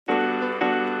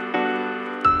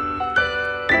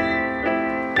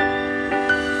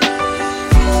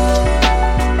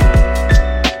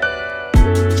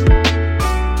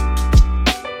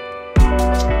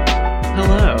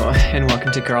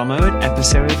Girl Mode,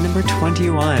 episode number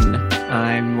 21.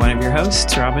 I'm one of your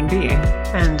hosts, Robin B.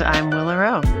 And I'm Willa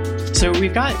Rowe. So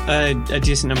we've got a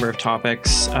decent number of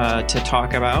topics to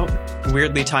talk about,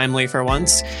 weirdly timely for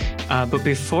once. But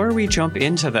before we jump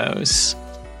into those,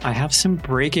 I have some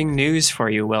breaking news for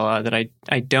you, Willa, that I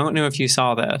don't know if you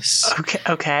saw this.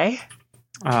 Okay.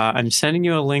 I'm sending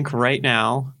you a link right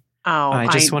now. Oh, I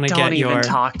just want to get your... Don't even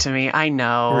talk to me. I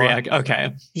know.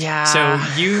 Okay. Yeah.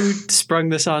 So you sprung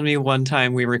this on me one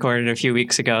time we recorded a few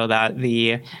weeks ago that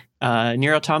the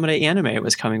Nier Automata anime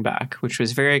was coming back, which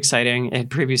was very exciting. It had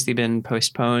previously been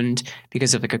postponed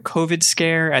because of like a COVID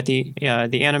scare at the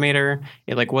animator.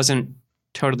 It wasn't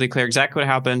totally clear exactly what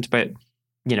happened, but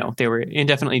they were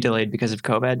indefinitely delayed because of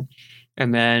COVID.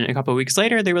 And then a couple of weeks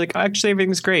later, they were like, actually,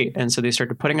 everything's great. And so they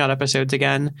started putting out episodes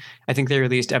again. I think they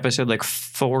released episode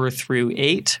 4 through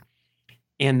 8.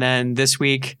 And then this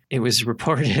week, it was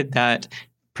reported that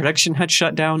production had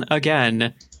shut down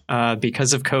again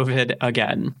because of COVID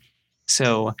again.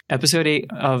 So episode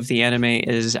 8 of the anime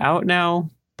is out now,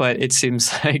 but it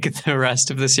seems like the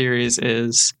rest of the series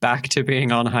is back to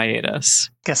being on hiatus.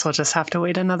 Guess we'll just have to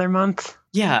wait another month.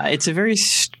 Yeah, it's very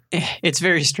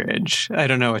strange. I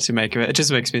don't know what to make of it. It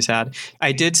just makes me sad.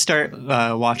 I did start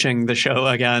watching the show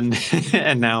again,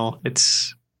 and now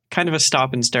it's kind of a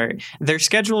stop and start. Their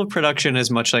schedule of production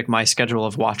is much like my schedule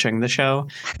of watching the show,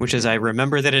 which is I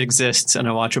remember that it exists and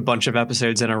I watch a bunch of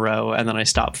episodes in a row and then I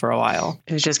stop for a while.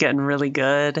 It was just getting really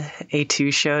good.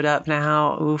 A2 showed up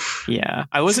now. Oof. Yeah,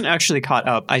 I wasn't actually caught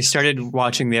up. I started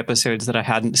watching the episodes that I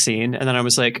hadn't seen, and then I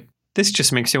was like, this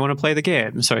just makes me want to play the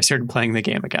game. So I started playing the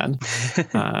game again.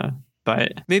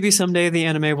 But maybe someday the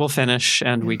anime will finish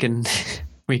and we can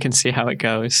see how it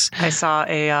goes. I saw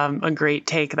a great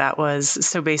take that was,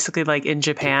 so basically in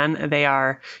Japan, they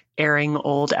are airing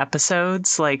old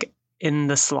episodes in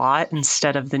the slot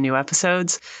instead of the new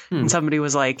episodes. And somebody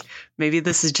was like, maybe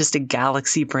this is just a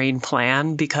galaxy brain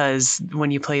plan because when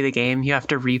you play the game, you have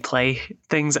to replay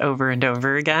things over and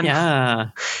over again. Yeah.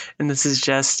 And this is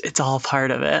it's all part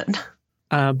of it.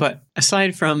 But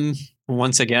aside from,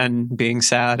 once again, being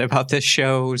sad about this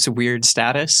show's weird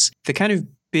status, the kind of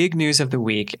big news of the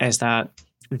week is that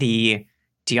the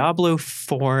Diablo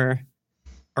 4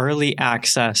 early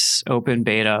access open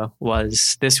beta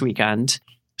was this weekend.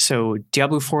 So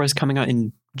Diablo 4 is coming out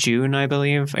in June, I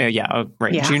believe. Right. Yeah.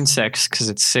 June 6th, because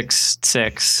it's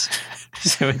 6/6.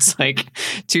 So it's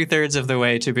 2/3 of the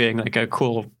way to being a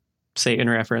cool Satan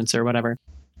reference or whatever.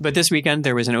 But this weekend,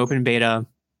 there was an open beta.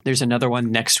 There's another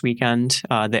one next weekend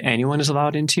that anyone is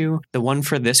allowed into. The one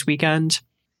for this weekend,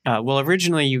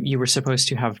 originally you were supposed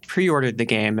to have pre-ordered the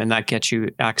game, and that gets you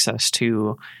access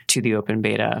to the open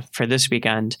beta for this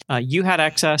weekend. You had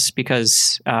access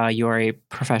because you're a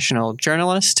professional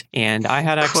journalist, and I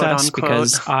had access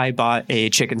because I bought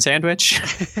a chicken sandwich.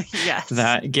 Yes.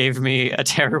 That gave me a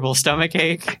terrible stomach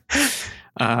ache.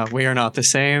 We are not the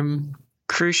same.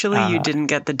 Crucially, you didn't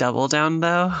get the double down,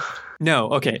 though.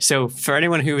 No. Okay. So for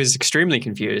anyone who is extremely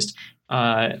confused,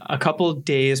 a couple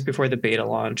days before the beta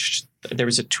launched, there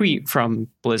was a tweet from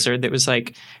Blizzard that was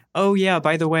like, oh, yeah,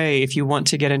 by the way, if you want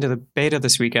to get into the beta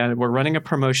this weekend, we're running a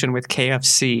promotion with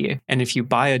KFC. And if you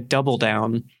buy a double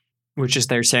down, which is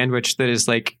their sandwich that is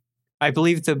I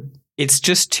believe it's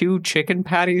just 2 chicken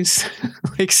patties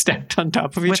stacked on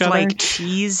top of each other. With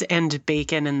cheese and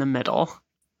bacon in the middle.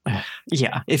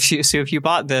 Yeah. If you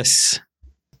bought this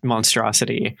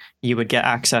monstrosity, you would get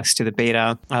access to the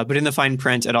beta. But in the fine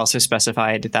print, it also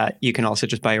specified that you can also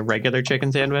just buy a regular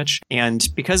chicken sandwich. And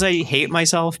because I hate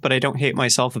myself, but I don't hate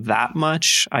myself that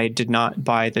much, I did not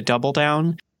buy the double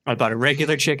down. I bought a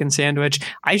regular chicken sandwich.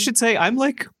 I should say I'm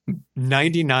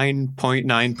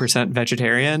 99.9%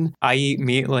 vegetarian. I eat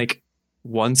meat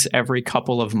once every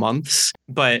couple of months,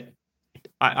 but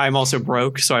I'm also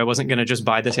broke, so I wasn't going to just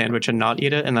buy the sandwich and not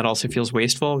eat it, and that also feels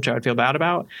wasteful, which I would feel bad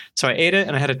about. So I ate it,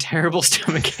 and I had a terrible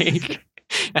stomach ache,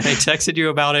 and I texted you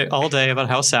about it all day about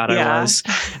how sad I was.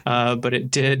 But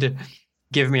it did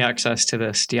give me access to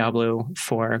this Diablo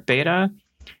 4 beta.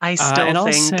 I still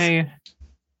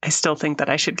think that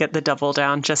I should get the double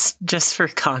down just for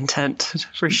content,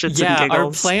 for shits and giggles.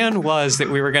 Our plan was that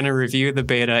we were going to review the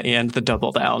beta and the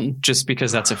double down, just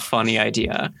because that's a funny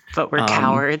idea. But we're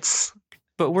cowards.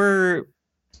 But we're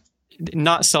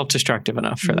not self-destructive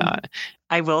enough for that.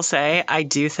 I will say, I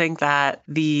do think that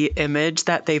the image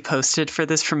that they posted for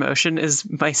this promotion is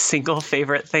my single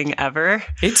favorite thing ever.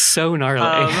 It's so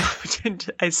gnarly.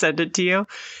 I sent it to you.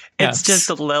 It's just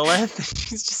Lilith.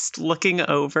 She's just looking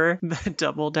over the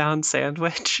double down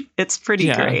sandwich. It's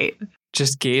pretty great.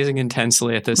 Just gazing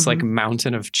intensely at this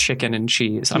mountain of chicken and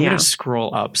cheese. I'm going to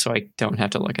scroll up so I don't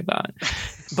have to look at that.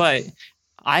 But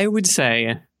I would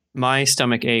say my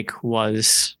stomach ache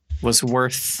was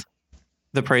worth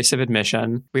the price of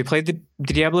admission. We played the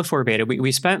Diablo 4 beta.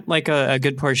 We spent like a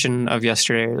good portion of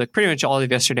yesterday, like pretty much all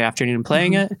of yesterday afternoon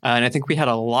playing it. And I think we had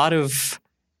a lot of,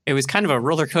 it was kind of a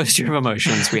roller coaster of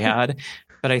emotions we had.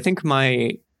 But I think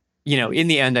in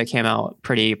the end, I came out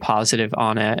pretty positive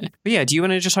on it. But yeah, do you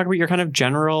want to just talk about your kind of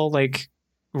general like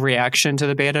reaction to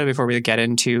the beta before we get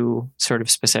into sort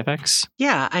of specifics?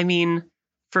 Yeah, I mean,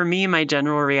 for me, my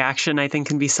general reaction, I think,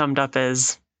 can be summed up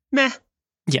as meh.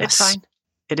 Yes. It's fine.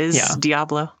 It is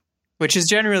Diablo. Which is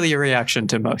generally a reaction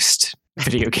to most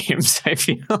video games, I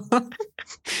feel.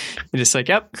 You're just like,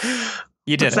 yep,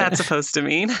 you did What's that supposed to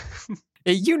mean?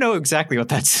 You know exactly what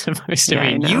that's supposed to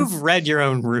mean. You've read your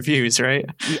own reviews, right?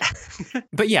 Yeah.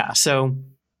 But yeah, so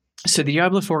the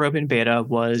Diablo 4 open beta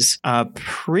was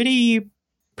pretty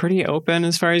open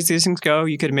as far as these things go.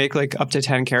 You could make like up to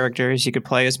 10 characters. You could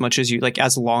play as much as you like,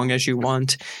 as long as you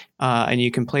want. And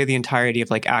you can play the entirety of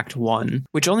like Act 1,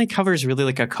 which only covers really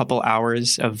like a couple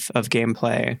hours of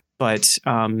gameplay. But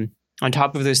on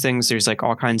top of those things, there's like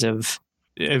all kinds of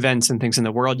events and things in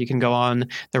the world you can go on.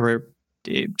 There were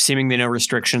seemingly no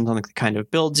restrictions on like the kind of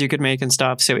builds you could make and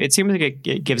stuff. So it seems like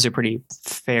it gives a pretty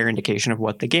fair indication of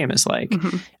what the game is like.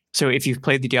 Mm-hmm. So if you've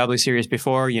played the Diablo series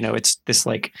before, it's this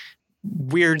like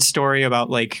weird story about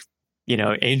like,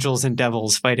 angels and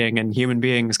devils fighting and human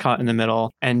beings caught in the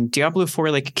middle. And Diablo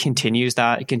 4 like continues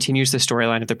that. It continues the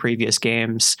storyline of the previous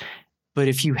games. But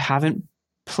if you haven't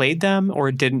played them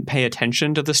or didn't pay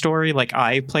attention to the story, like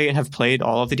I have played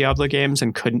all of the Diablo games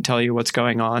and couldn't tell you what's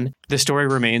going on, the story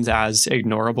remains as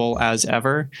ignorable as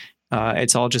ever.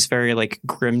 It's all just very like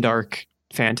grimdark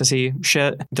fantasy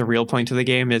shit. The real point of the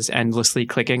game is endlessly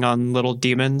clicking on little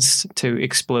demons to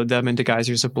explode them into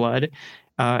geysers of blood.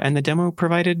 And the demo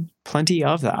provided plenty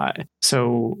of that.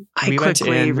 So I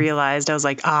quickly realized, I was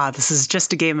like, this is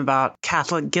just a game about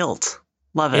Catholic guilt.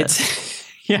 Love it.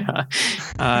 Yeah.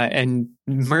 And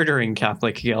murdering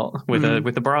Catholic guilt with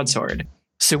a broadsword.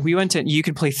 So we went to, you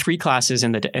could play 3 classes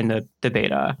in the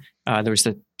beta. There was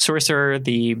the sorcerer,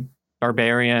 the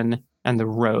barbarian, and the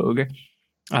rogue.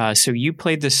 So you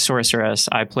played the sorceress.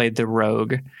 I played the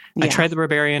rogue. Yeah. I tried the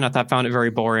barbarian. I found it very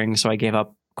boring, so I gave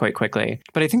up quite quickly.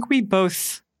 But I think we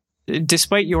both,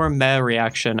 despite your meh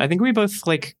reaction, I think we both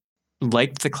liked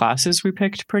the classes we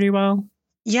picked pretty well.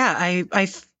 Yeah, I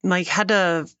like had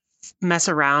to mess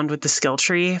around with the skill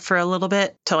tree for a little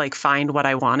bit to like find what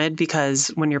I wanted, because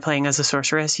when you're playing as a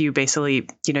sorceress, you basically,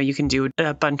 you can do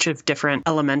a bunch of different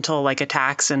elemental like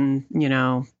attacks and,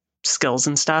 skills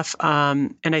and stuff.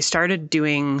 And I started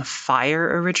doing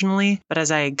fire originally, but as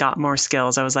I got more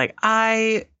skills, I was like,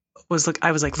 I was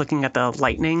looking at the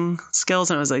lightning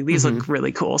skills and I was like, these look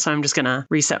really cool. So I'm just going to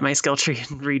reset my skill tree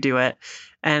and redo it.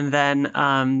 And then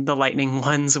the lightning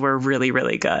ones were really,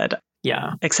 really good.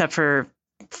 Yeah. Except for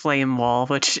Flame Wall,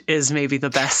 which is maybe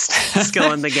the best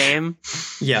skill in the game.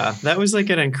 Yeah, that was like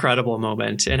an incredible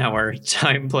moment in our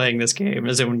time playing this game,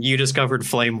 is when you discovered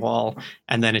Flame Wall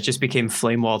and then it just became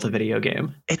Flame Wall the video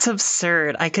game. It's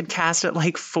absurd. I could cast it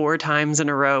like 4 times in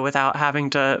a row without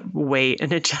having to wait,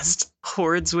 and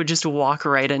hordes would just walk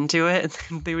right into it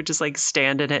and they would just like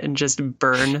stand in it and just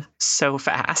burn so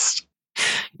fast.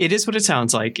 It is what it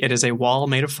sounds like. It is a wall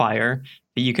made of fire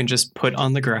that you can just put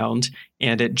on the ground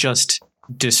and it just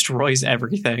destroys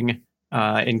everything,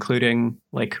 including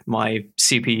like my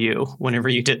CPU whenever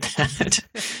you did that.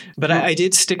 But I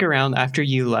did stick around after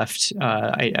you left.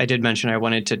 I did mention I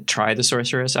wanted to try the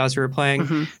sorceress as we were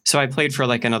playing. So I played for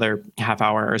like another half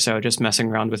hour or so, just messing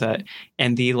around with it.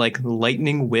 And the like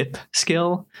lightning whip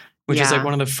skill, which is like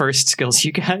one of the first skills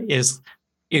you get, is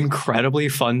incredibly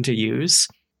fun to use.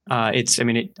 It's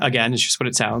just what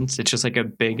it sounds. It's just like a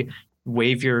big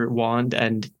wave your wand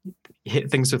and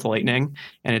hit things with lightning.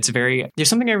 And there's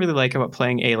something I really like about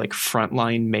playing a like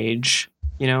frontline mage,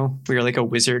 where you're like a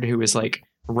wizard who is like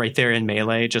right there in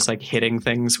melee, just like hitting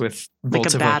things with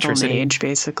bolts of electricity. Like a battle mage,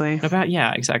 basically.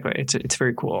 Yeah, exactly. It's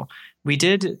very cool. We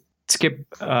did skip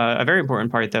a very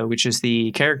important part though, which is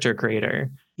the character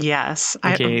creator. Yes.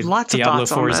 I have lots of thoughts on this.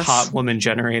 Diablo 4's hot woman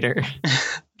generator.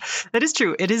 That is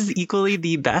true. It is equally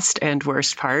the best and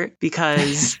worst part,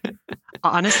 because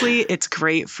honestly, it's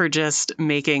great for just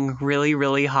making really,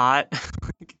 really hot,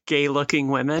 gay-looking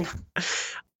women.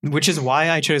 Which is why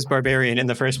I chose Barbarian in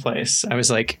the first place. I was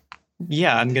like,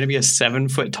 yeah, I'm going to be a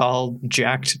 7-foot-tall,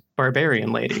 jacked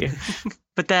barbarian lady.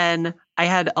 But then I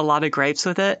had a lot of gripes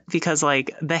with it because,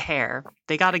 like, the hair,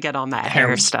 they got to get on that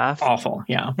hair stuff. Awful,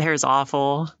 yeah. The hair is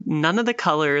awful. None of the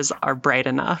colors are bright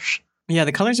enough. Yeah,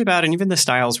 the colors are bad, and even the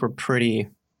styles were pretty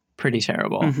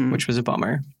terrible, which was a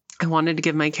bummer. I wanted to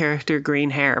give my character green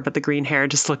hair, but the green hair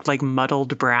just looked like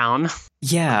muddled brown.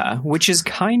 Yeah, which is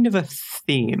kind of a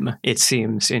theme, it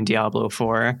seems, in Diablo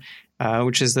 4,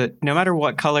 which is that no matter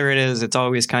what color it is, it's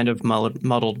always kind of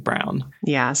muddled brown.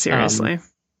 Yeah, seriously.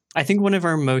 I think one of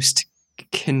our most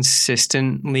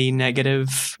consistently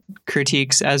negative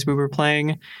critiques as we were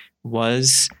playing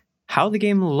was how the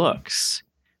game looks,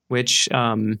 which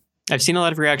I've seen a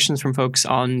lot of reactions from folks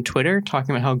on Twitter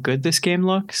talking about how good this game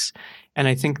looks. And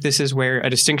I think this is where a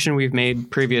distinction we've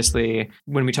made previously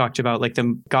when we talked about like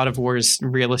the God of War's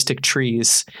realistic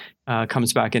trees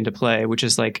comes back into play, which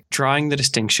is like drawing the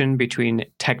distinction between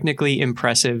technically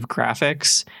impressive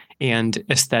graphics and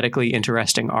aesthetically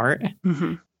interesting art.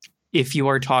 Mm-hmm. If you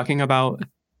are talking about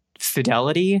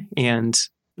fidelity and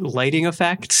lighting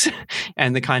effects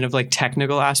and the kind of like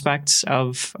technical aspects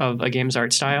of a game's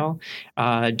art style,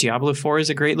 Diablo 4 is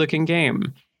a great looking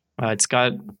game. It's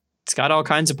got all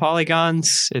kinds of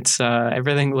polygons. It's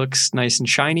everything looks nice and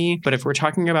shiny. But if we're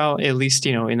talking about, at least,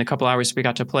 you know, in the couple hours we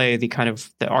got to play, the kind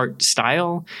of the art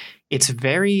style, it's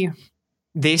very...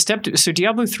 So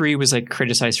Diablo 3 was like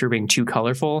criticized for being too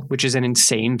colorful, which is an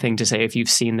insane thing to say if you've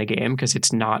seen the game, because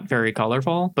it's not very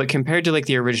colorful. But compared to like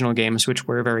the original games, which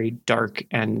were very dark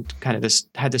and kind of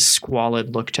had this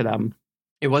squalid look to them,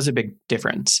 it was a big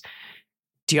difference.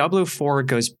 Diablo 4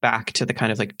 goes back to the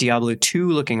kind of like Diablo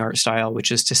 2 looking art style,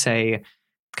 which is to say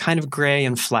kind of gray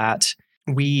and flat.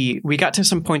 We got to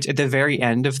some points at the very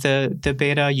end of the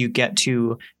beta. You get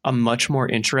to a much more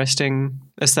interesting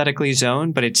aesthetically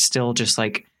zone, but it's still just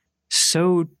like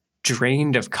so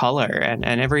drained of color, and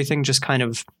everything just kind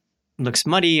of looks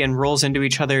muddy and rolls into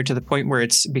each other to the point where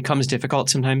it becomes difficult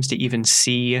sometimes to even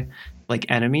see like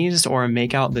enemies or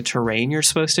make out the terrain you're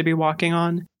supposed to be walking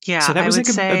on. Yeah, so that was like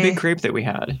a big gripe that we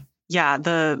had. Yeah,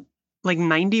 the like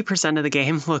 90% of the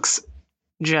game looks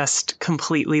just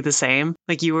completely the same.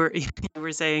 Like you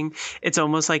were saying, it's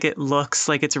almost like it looks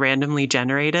like it's randomly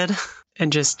generated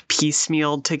and just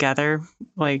piecemealed together,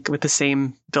 like with the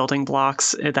same building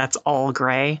blocks. That's all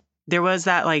gray. There was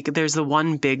that, like, there's the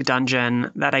one big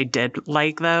dungeon that I did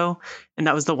like, though. And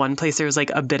that was the one place there was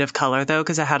like a bit of color, though,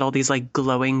 because it had all these like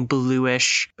glowing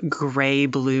bluish gray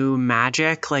blue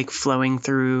magic like flowing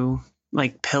through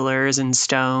like pillars and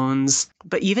stones.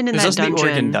 But even in that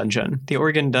dungeon, the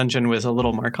Organ dungeon was a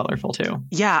little more colorful too.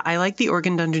 Yeah, I like the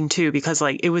Organ dungeon too, because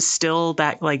like it was still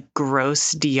that like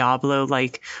gross Diablo,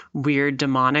 like weird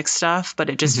demonic stuff, but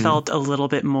it just felt a little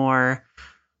bit more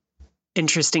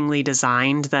interestingly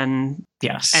designed than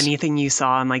anything you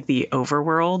saw in like the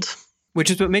overworld.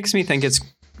 Which is what makes me think it's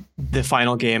the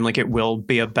final game, like it will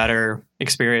be a better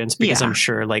experience, because I'm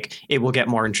sure like it will get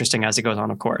more interesting as it goes on,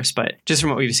 of course. But just from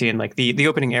what we've seen, like the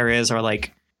opening areas are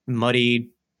like muddy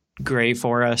gray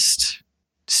forest,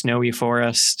 snowy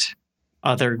forest,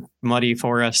 other muddy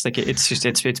forest. Like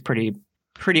it's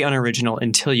pretty unoriginal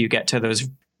until you get to those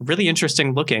really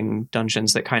interesting looking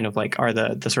dungeons that kind of like are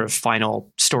the sort of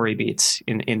final story beats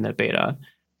in the beta.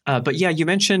 But yeah, you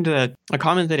mentioned a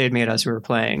comment that I had made as we were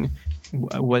playing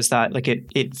was that like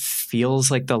it feels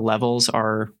like the levels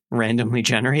are randomly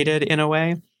generated in a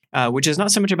way, which is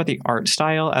not so much about the art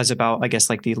style as about, I guess,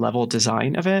 like the level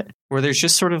design of it, where there's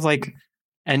just sort of like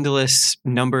endless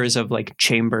numbers of like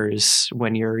chambers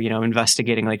when you're, you know,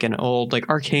 investigating like an old like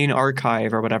arcane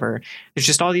archive or whatever. There's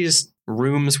just all these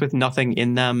rooms with nothing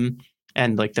in them,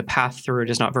 and like the path through it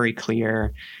is not very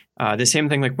clear. The same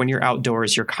thing, like when you're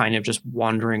outdoors, you're kind of just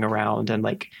wandering around, and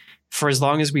like for as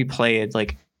long as we played,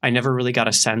 like I never really got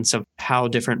a sense of how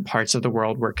different parts of the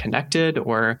world were connected,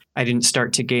 or I didn't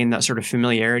start to gain that sort of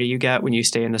familiarity you get when you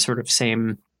stay in the sort of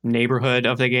same neighborhood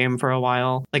of the game for a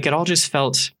while. Like it all just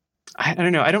felt, I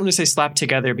don't know, I don't want to say slapped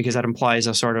together, because that implies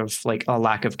a sort of like a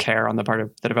lack of care on the part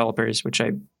of the developers, which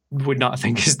I would not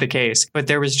think is the case. But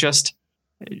there was just,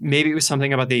 maybe it was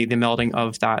something about the melding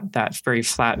of that very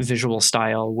flat visual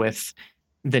style with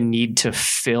the need to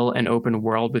fill an open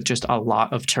world with just a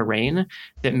lot of terrain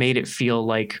that made it feel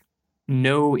like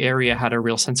no area had a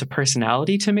real sense of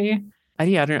personality to me.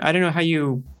 I don't know how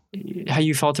you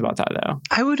felt about that, though.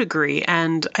 I would agree.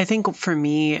 And I think for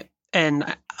me,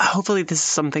 and hopefully this is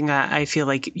something that I feel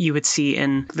like you would see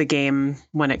in the game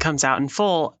when it comes out in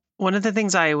full. One of the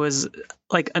things I was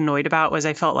like annoyed about was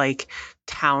I felt like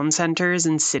town centers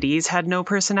and cities had no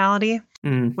personality,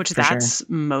 which that's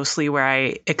mostly where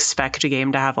I expect a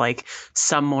game to have like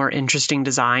some more interesting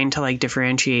design to like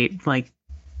differentiate like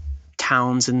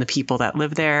towns and the people that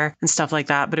live there and stuff like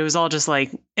that. But it was all just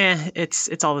like,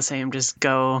 it's all the same. Just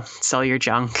go sell your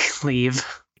junk, leave.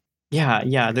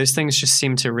 Yeah. Those things just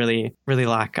seem to really, really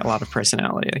lack a lot of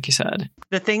personality, like you said.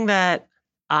 The thing that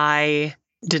I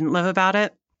didn't love about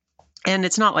it And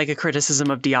it's not like a criticism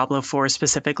of Diablo 4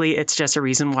 specifically. It's just a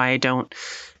reason why I don't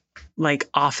like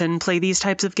often play these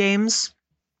types of games.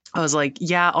 I was like,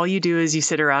 yeah, all you do is you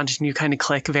sit around and you kind of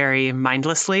click very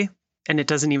mindlessly, and it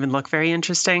doesn't even look very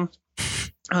interesting.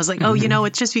 I was like, oh,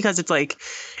 it's just because it's like,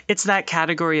 it's that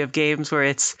category of games where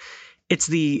it's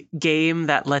the game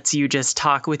that lets you just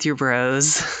talk with your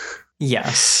bros.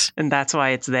 Yes. And that's why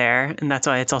it's there. And that's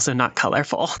why it's also not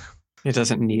colorful. It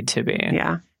doesn't need to be.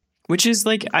 Yeah. Which is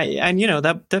like,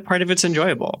 that part of it's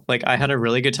enjoyable. Like, I had a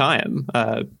really good time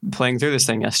playing through this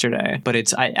thing yesterday. But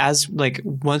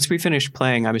once we finished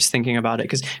playing, I was thinking about it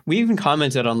because we even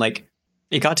commented on like,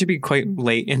 it got to be quite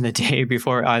late in the day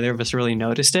before either of us really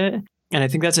noticed it. And I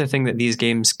think that's a thing that these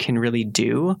games can really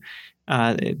do.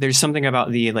 There's something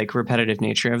about the like repetitive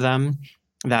nature of them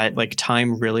that like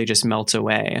time really just melts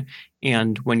away.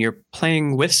 And when you're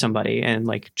playing with somebody and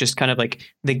like just kind of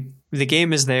like the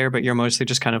game is there, but you're mostly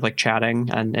just kind of like chatting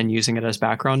and using it as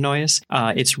background noise,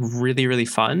 it's really, really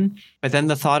fun. But then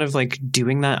the thought of like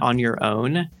doing that on your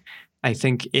own, I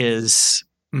think is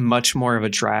much more of a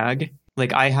drag.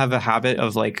 Like I have a habit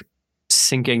of like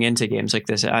sinking into games like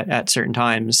this at certain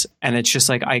times, and it's just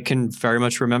like I can very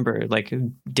much remember like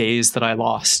days that I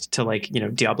lost to like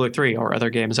Diablo 3 or other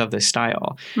games of this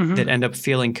style that end up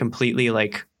feeling completely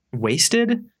like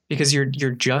wasted because you're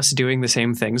just doing the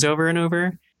same things over and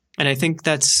over. And I think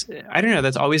that's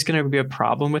always going to be a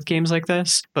problem with games like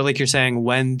this. But like you're saying,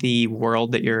 when the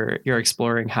world that you're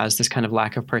exploring has this kind of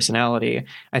lack of personality,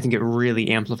 I think it really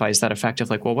amplifies that effect of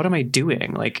like, well, what am I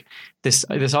doing? Like this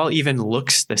all even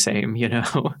looks the same,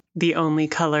 The only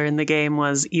color in the game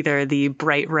was either the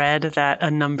bright red that a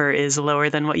number is lower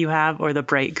than what you have, or the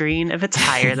bright green if it's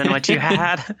higher than what you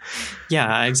had.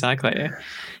 Yeah, exactly.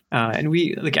 And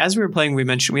we like as we were playing, we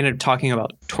ended up talking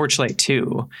about Torchlight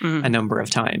 2 a number of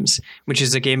times, which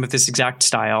is a game of this exact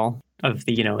style of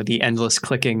the endless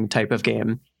clicking type of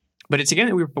game. But it's a game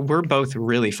that we're both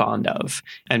really fond of.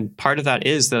 And part of that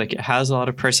is that like it has a lot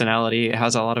of personality. It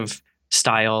has a lot of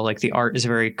style. Like the art is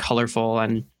very colorful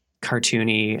and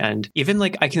cartoony. And even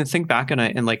like I can think back on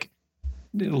it and like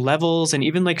levels and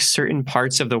even like certain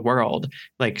parts of the world,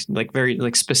 like very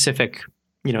like specific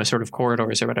sort of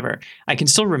corridors or whatever, I can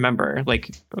still remember.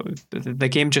 Like the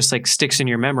game just like sticks in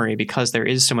your memory because there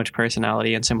is so much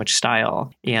personality and so much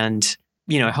style, and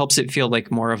it helps it feel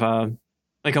like more of a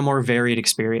more varied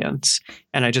experience.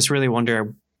 And I just really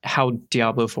wonder how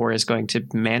Diablo 4 is going to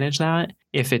manage that,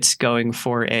 if it's going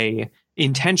for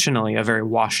intentionally a very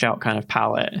washed out kind of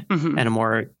palette and a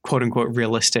more quote unquote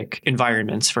realistic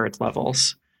environments for its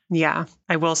levels. Yeah,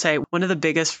 I will say one of the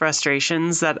biggest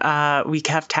frustrations that we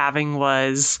kept having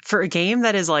was for a game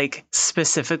that is like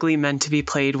specifically meant to be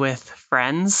played with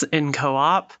friends in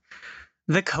co-op.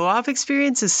 The co-op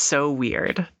experience is so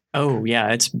weird. Oh, yeah,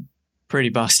 it's pretty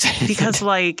busted. Because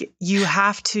like you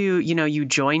have to, you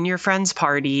join your friend's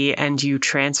party and you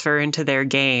transfer into their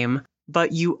game,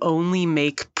 but you only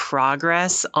make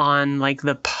progress on like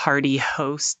the party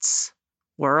host's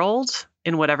world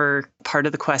in whatever part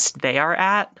of the quest they are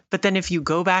at. But then if you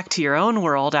go back to your own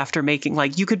world after making,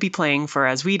 like, you could be playing for,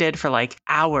 as we did, for like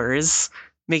hours,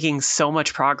 making so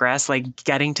much progress, like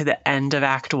getting to the end of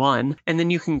Act 1. And then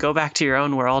you can go back to your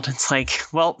own world. And it's like,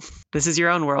 well, this is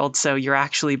your own world. So you're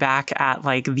actually back at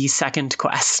like the second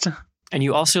quest. And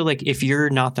you also, like, if you're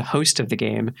not the host of the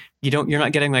game, you're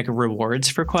not getting like rewards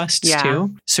for quests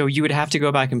too. So you would have to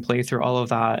go back and play through all of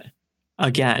that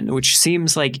again, which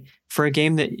seems like, for a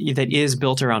game that is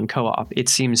built around co-op, it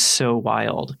seems so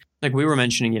wild. Like we were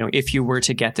mentioning, if you were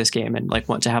to get this game and like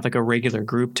want to have like a regular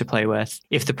group to play with,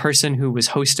 if the person who was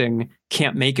hosting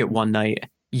can't make it one night,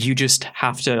 you just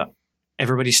have to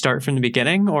everybody start from the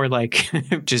beginning, or like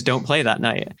just don't play that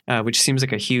night, which seems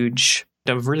like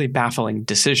a really baffling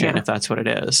decision, if that's what it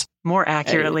is. More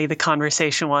accurately, the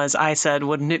conversation was, I said,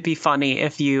 wouldn't it be funny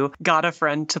if you got a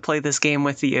friend to play this game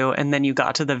with you and then you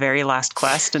got to the very last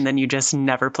quest and then you just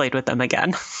never played with them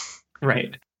again?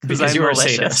 Right. Because you're a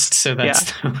sadist. So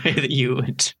that's the way that you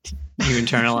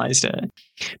internalized it.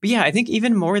 But yeah, I think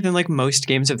even more than like most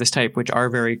games of this type, which are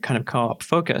very kind of co-op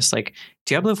focused, like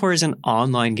Diablo 4 is an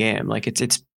online game. Like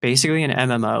it's basically an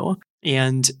MMO.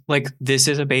 And like this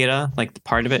is a beta, like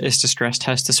part of it is to stress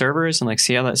test the servers and like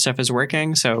see how that stuff is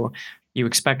working. So you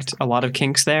expect a lot of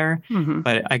kinks there.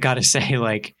 But I gotta say,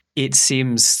 like, it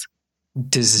seems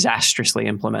disastrously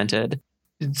implemented.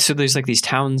 So there's like these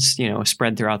towns,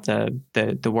 spread throughout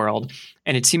the world.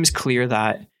 And it seems clear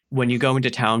that when you go into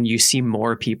town, you see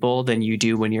more people than you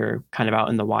do when you're kind of out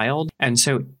in the wild. And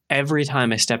so every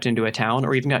time I stepped into a town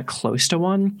or even got close to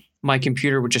one, my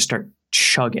computer would just start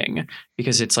chugging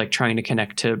because it's like trying to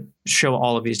connect to show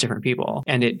all of these different people.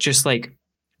 And it just like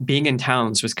being in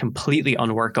towns was completely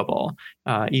unworkable.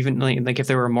 Even like if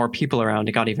there were more people around,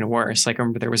 it got even worse. Like I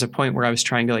remember there was a point where I was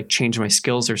trying to like change my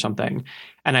skills or something,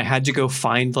 and I had to go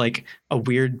find like a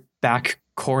weird back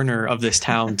corner of this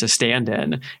town to stand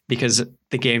in because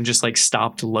the game just like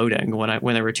stopped loading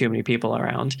when there were too many people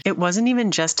around. It wasn't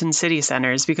even just in city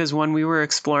centers, because when we were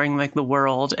exploring like the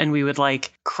world and we would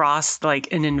like cross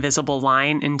like an invisible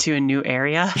line into a new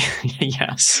area,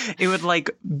 yes, it would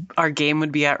like our game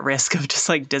would be at risk of just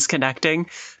like disconnecting,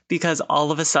 because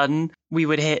all of a sudden we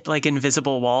would hit like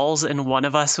invisible walls and one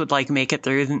of us would like make it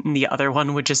through and the other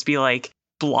one would just be like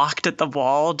blocked at the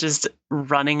wall, just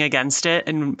running against it.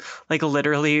 And like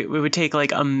literally it would take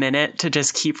like a minute to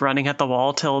just keep running at the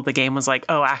wall till the game was like,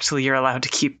 oh, actually you're allowed to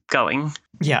keep going.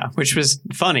 Yeah, which was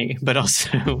funny, but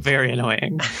also very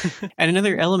annoying. And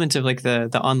another element of like the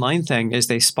online thing is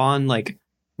they spawn like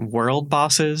world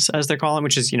bosses, as they're calling,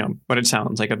 which is, you know, what it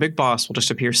sounds like. A big boss will just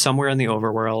appear somewhere in the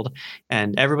overworld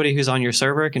and everybody who's on your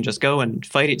server can just go and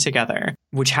fight it together,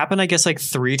 which happened, I guess, like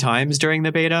 3 times during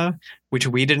the beta, which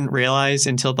we didn't realize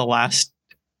until the last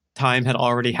time had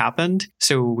already happened.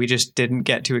 So we just didn't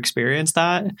get to experience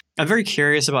that. I'm very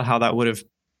curious about how that would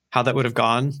have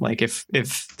gone, like if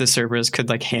the servers could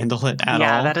like handle it at all.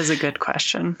 Yeah, that is a good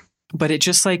question. But it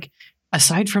just like,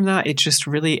 aside from that, it just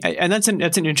really, and I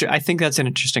think that's an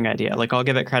interesting idea. Like, I'll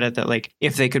give it credit that like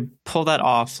if they could pull that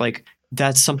off, like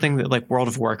that's something that like World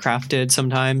of Warcraft did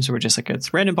sometimes, where just like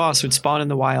it's random boss would spawn in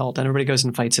the wild and everybody goes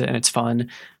and fights it and it's fun.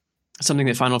 Something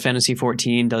that Final Fantasy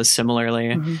 14 does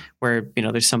similarly, where, you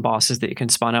know, there's some bosses that you can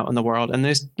spawn out in the world and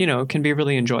there's, you know, can be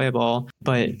really enjoyable.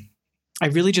 But I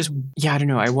really just, I don't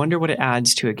know. I wonder what it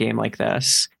adds to a game like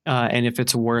this, and if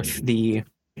it's worth the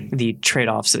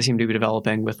trade-offs that seem to be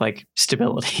developing with like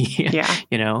stability. Yeah.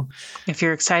 You know, if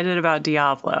you're excited about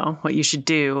Diablo, what you should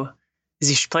do is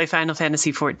you should play Final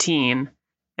Fantasy 14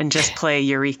 and just play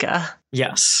Eureka.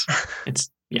 Yes.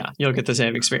 You'll get the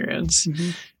same experience.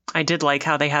 I did like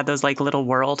how they had those like little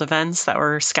world events that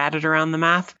were scattered around the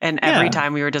map. And every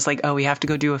time we were just like, oh, we have to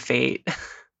go do a fate.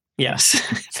 Yes,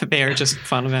 they are just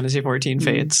Final Fantasy 14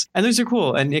 fates. And those are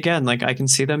cool. And again, like I can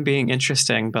see them being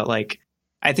interesting, but like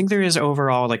I think there is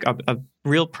overall like a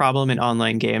real problem in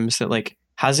online games that like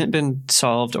hasn't been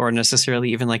solved or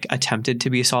necessarily even like attempted to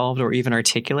be solved or even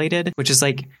articulated, which is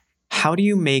like, how do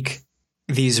you make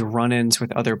these run-ins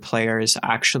with other players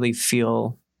actually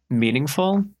feel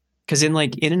meaningful? Because in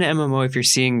an MMO, if you're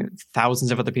seeing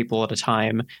thousands of other people at a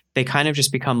time, they kind of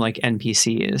just become like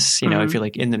NPCs, you know, if you're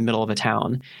like in the middle of a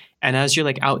town. And as you're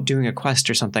like out doing a quest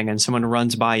or something and someone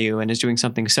runs by you and is doing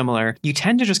something similar, you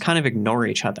tend to just kind of ignore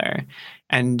each other.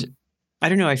 And I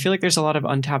don't know, I feel like there's a lot of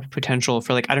untapped potential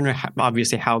for like, I don't know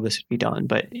obviously how this would be done,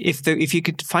 but if you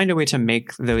could find a way to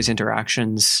make those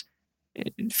interactions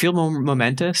feel more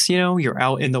momentous, you know, you're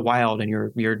out in the wild and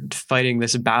you're fighting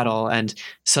this battle and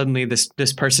suddenly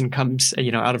this person comes,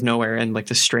 you know, out of nowhere and like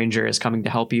the stranger is coming to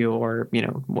help you, or, you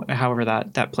know, however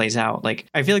that plays out. Like,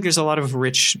 I feel like there's a lot of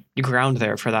rich ground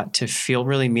there for that to feel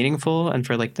really meaningful and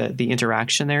for like the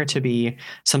interaction there to be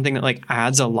something that like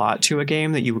adds a lot to a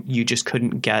game that you just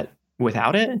couldn't get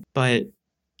without it. But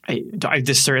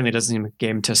this certainly doesn't seem a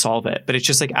game to solve it, but it's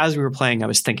just like, as we were playing, I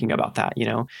was thinking about that, you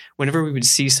know, whenever we would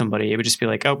see somebody, it would just be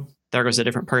like, oh, there goes a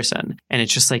different person. And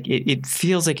it's just like, it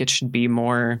feels like it should be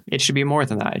more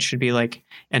than that. It should be like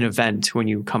an event when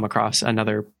you come across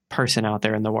another person out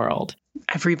there in the world.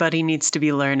 Everybody needs to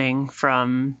be learning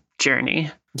from Journey.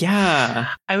 Yeah.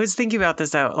 I was thinking about this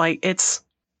though, like it's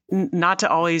not to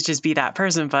always just be that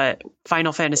person, but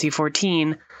Final Fantasy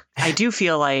 14, I do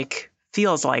feel like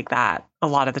feels like that a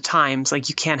lot of the times. Like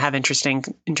you can't have interesting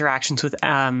interactions with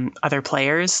other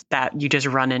players that you just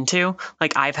run into.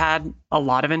 Like I've had a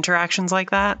lot of interactions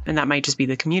like that, and that might just be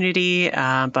the community.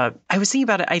 But I was thinking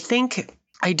about it.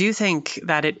 I do think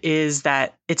that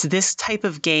it's this type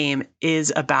of game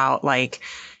is about like,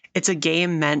 it's a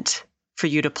game meant for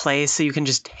you to play so you can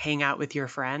just hang out with your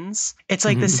friends. It's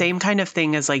like the same kind of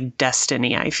thing as like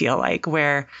Destiny, I feel like,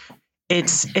 where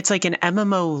it's like an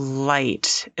MMO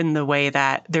light in the way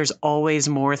that there's always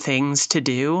more things to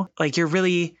do. Like you're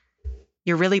really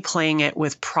playing it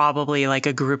with probably like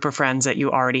a group of friends that you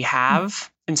already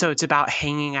have. And so it's about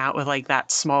hanging out with like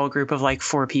that small group of like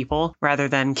 4 people rather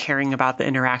than caring about the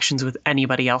interactions with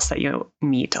anybody else that you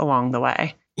meet along the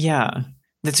way. Yeah,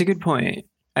 that's a good point.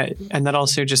 And that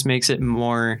also just makes it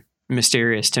more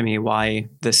mysterious to me why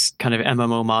this kind of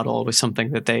MMO model was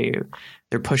something that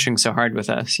they're pushing so hard with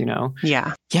us, you know?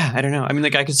 Yeah. Yeah, I don't know. I mean,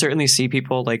 like I could certainly see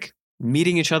people like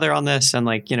meeting each other on this and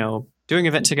like, you know, doing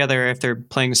an event together, if they're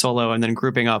playing solo, and then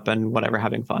grouping up and whatever,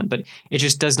 having fun. But it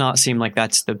just does not seem like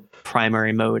that's the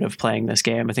primary mode of playing this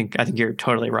game. I think you're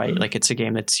totally right. Like, it's a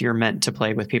game you're meant to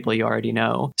play with people you already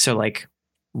know. So like,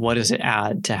 what does it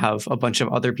add to have a bunch of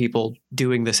other people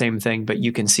doing the same thing, but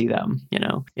you can see them, you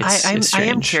know? It's I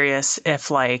am curious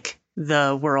if like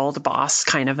the world boss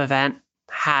kind of event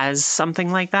has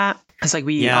something like that. It's like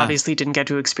we obviously didn't get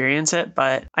to experience it,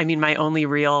 but I mean, my only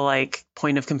real like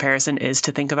point of comparison is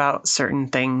to think about certain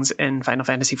things in Final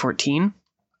Fantasy XIV.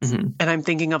 Mm-hmm. And I'm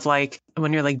thinking of like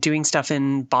when you're like doing stuff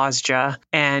in Bosja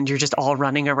and you're just all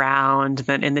running around.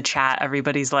 Then in the chat,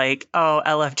 everybody's like, oh,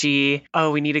 LFG,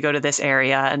 oh, we need to go to this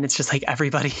area. And it's just like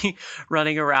everybody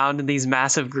running around in these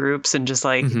massive groups and just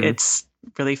like it's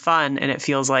really fun. And it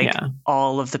feels like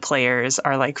all of the players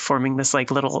are like forming this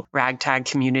like little ragtag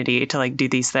community to like do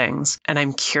these things. And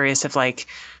I'm curious if like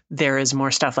there is more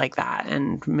stuff like that.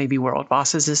 And maybe World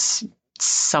Bosses is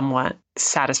somewhat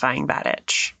satisfying that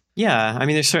itch. Yeah, I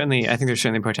mean, I think there's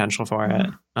certainly potential for it.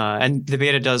 And the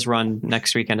beta does run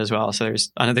next weekend as well. So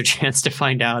there's another chance to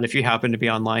find out if you happen to be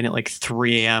online at like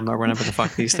 3 a.m. or whenever the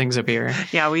fuck these things appear.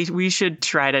 Yeah, we should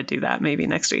try to do that maybe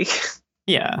next week.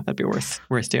 Yeah, that'd be worth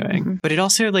doing. Mm-hmm. But it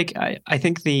also, like, I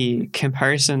think the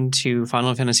comparison to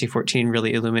Final Fantasy XIV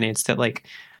really illuminates that, like,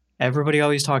 everybody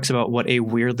always talks about what a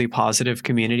weirdly positive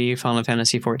community Final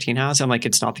Fantasy XIV has. I'm like,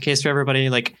 it's not the case for everybody.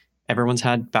 Like, everyone's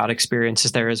had bad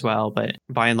experiences there as well, but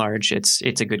by and large, it's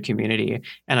a good community.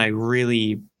 And I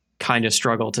really kind of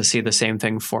struggle to see the same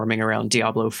thing forming around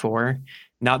Diablo 4.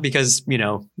 Not because, you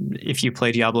know, if you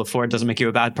play Diablo 4, it doesn't make you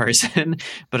a bad person,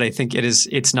 but I think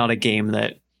it's not a game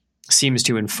that seems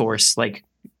to enforce like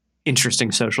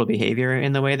interesting social behavior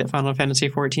in the way that Final Fantasy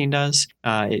XIV does.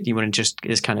 It just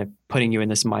is kind of putting you in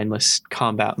this mindless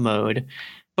combat mode.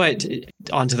 But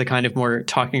onto the kind of more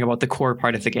talking about the core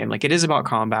part of the game, like it is about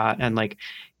combat and like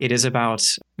it is about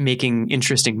making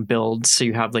interesting builds. So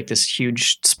you have like this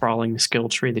huge sprawling skill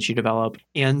tree that you develop.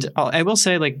 And I will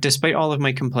say, like, despite all of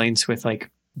my complaints with like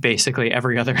basically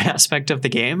every other aspect of the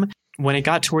game, when it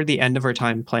got toward the end of our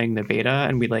time playing the beta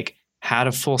and we like had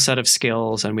a full set of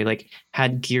skills and we like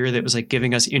had gear that was like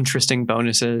giving us interesting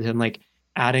bonuses and like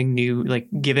adding new, like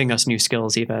giving us new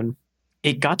skills even,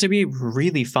 it got to be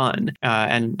really fun.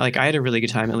 And like I had a really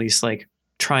good time, at least like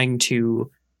trying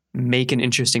to make an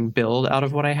interesting build out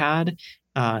of what I had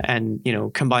and, you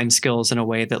know, combine skills in a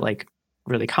way that like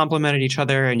really complemented each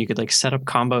other. And you could like set up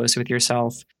combos with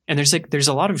yourself. And there's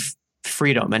a lot of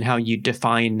freedom in how you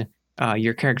define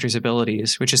your character's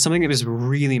abilities, which is something that was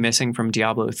really missing from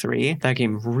Diablo 3. That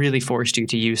game really forced you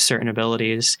to use certain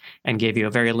abilities and gave you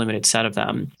a very limited set of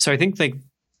them. So I think like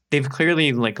they've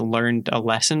clearly like learned a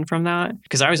lesson from that,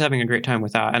 because I was having a great time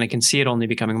with that, and I can see it only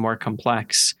becoming more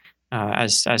complex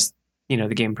as you know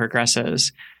the game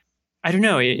progresses. I don't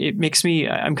know. It makes me.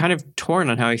 I'm kind of torn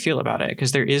on how I feel about it,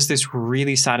 because there is this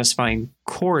really satisfying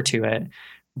core to it,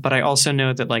 but I also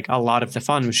know that like a lot of the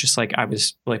fun was just like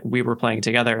we were playing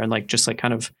together and like just like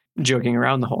kind of joking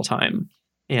around the whole time,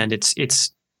 and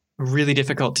it's really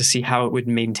difficult to see how it would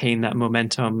maintain that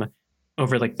momentum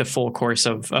over like the full course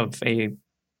of a,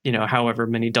 you know, however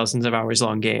many dozens of hours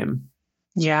long game.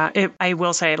 Yeah, I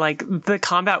will say like the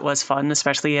combat was fun,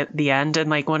 especially at the end. And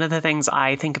like one of the things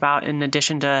I think about in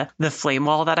addition to the flame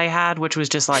wall that I had, which was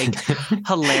just like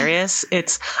hilarious.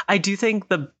 I do think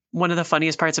one of the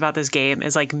funniest parts about this game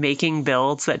is like making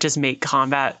builds that just make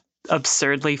combat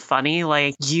absurdly funny.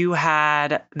 Like you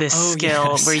had this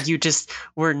skill where you just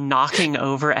were knocking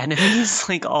over enemies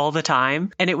like all the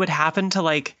time. And it would happen to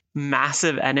like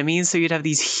massive enemies. So you'd have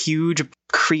these huge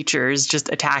creatures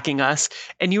just attacking us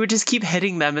and you would just keep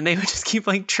hitting them and they would just keep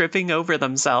like tripping over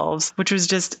themselves, which was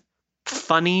just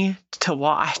funny to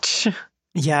watch.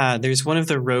 Yeah, there's one of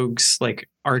the rogues like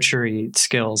archery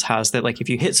skills has that like if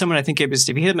you hit someone, I think it was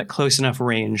if you hit them at close enough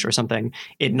range or something,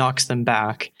 it knocks them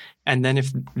back. And then if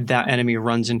that enemy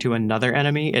runs into another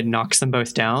enemy, it knocks them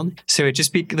both down. So it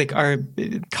just like our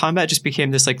combat just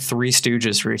became this like Three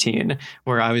Stooges routine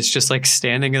where I was just like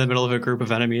standing in the middle of a group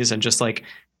of enemies and just like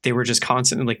they were just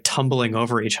constantly like tumbling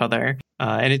over each other.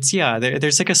 And it's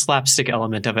there's like a slapstick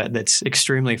element of it that's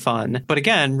extremely fun, but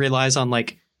again relies on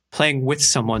like playing with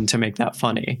someone to make that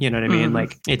funny. You know what I mean?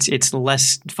 Like it's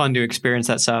less fun to experience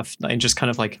that stuff and just kind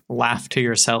of like laugh to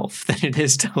yourself than it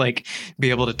is to like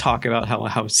be able to talk about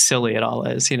how silly it all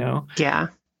is, you know? Yeah.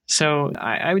 So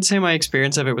I would say my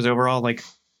experience of it was overall like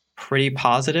pretty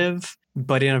positive,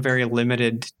 but in a very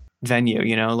limited venue,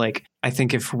 you know? Like I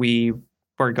think if we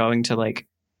were going to like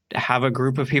have a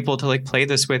group of people to like play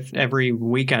this with every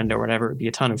weekend or whatever. It'd be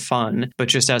a ton of fun. But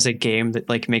just as a game that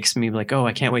like makes me like, oh,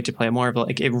 I can't wait to play more. But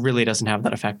like, it really doesn't have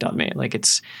that effect on me. Like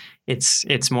it's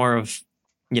more of,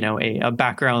 you know, a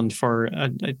background for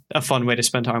a fun way to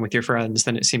spend time with your friends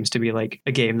than it seems to be like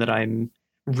a game that I'm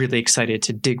really excited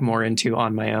to dig more into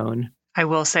on my own. I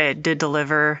will say it did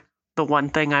deliver the one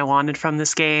thing I wanted from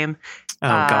this game. Oh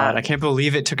God, I can't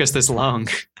believe it took us this long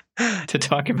to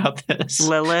talk about this.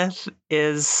 Lilith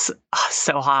is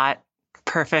so hot.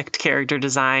 Perfect character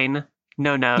design.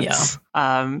 No notes.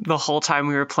 Yeah. The whole time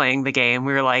we were playing the game,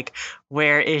 we were like,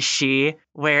 where is she?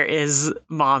 Where is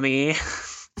mommy?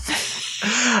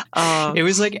 It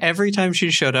was like every time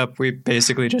she showed up, we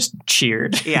basically just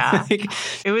cheered. Yeah.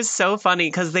 It was so funny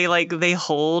because they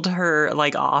hold her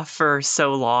like off for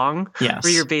so long. Yes.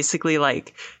 Where you're basically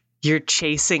like, you're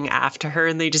chasing after her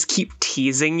and they just keep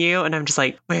teasing you. And I'm just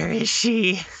like, where is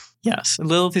she? Yes.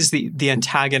 Lilith is the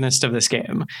antagonist of this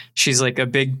game. She's like a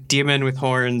big demon with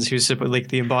horns who's like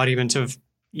the embodiment of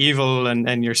evil,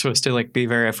 and you're supposed to like be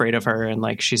very afraid of her, and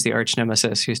like she's the arch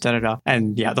nemesis who's da-da-da.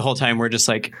 And yeah, the whole time we're just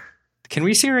like, can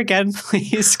we see her again,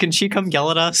 please? Can she come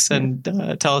yell at us and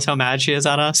tell us how mad she is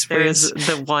at us, please? There's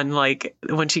the one, like,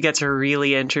 when she gets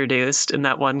really introduced in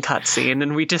that one cutscene,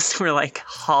 and we just were, like,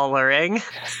 hollering.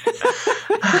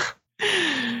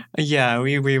 Yeah,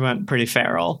 we went pretty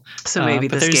feral. So maybe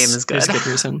this game is good. There's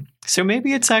good reason. So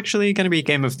maybe it's actually going to be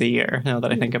Game of the Year, now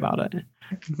that I think about it.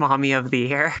 Mommy of the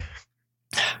Year.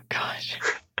 Gosh.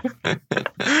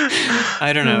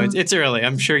 I don't know. It's early.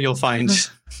 I'm sure you'll find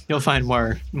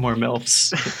more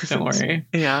MILFs. Don't worry.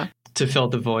 Yeah. To fill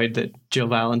the void that Jill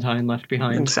Valentine left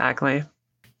behind. Exactly.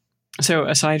 So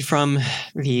aside from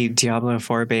the Diablo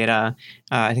 4 beta,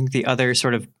 I think the other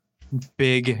sort of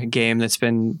big game that's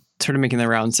been sort of making the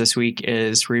rounds this week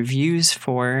is reviews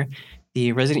for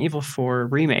the Resident Evil 4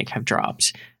 remake have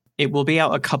dropped. It will be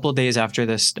out a couple of days after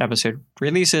this episode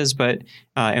releases, but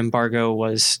embargo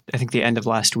was, I think, the end of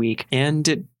last week. And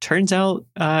it turns out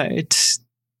the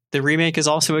remake is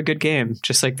also a good game,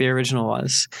 just like the original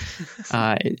was.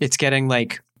 It's getting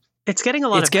like... It's getting a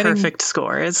lot of perfect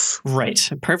scores. Right.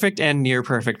 Perfect and near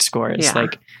perfect scores. Yeah.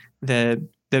 Like the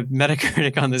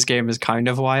Metacritic on this game is kind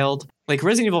of wild. Like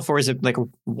Resident Evil 4 is a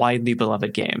widely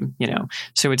beloved game, you know,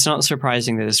 so it's not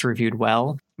surprising that it's reviewed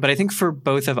well. But I think for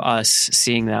both of us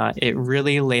seeing that, it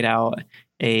really laid out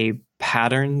a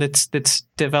pattern that's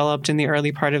developed in the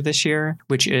early part of this year,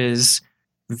 which is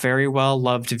very well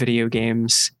loved video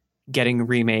games getting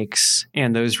remakes,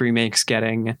 and those remakes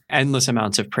getting endless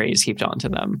amounts of praise heaped onto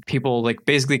them. People like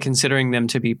basically considering them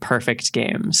to be perfect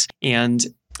games. And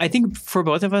I think for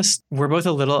both of us, we're both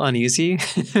a little uneasy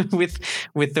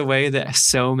with the way that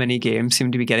so many games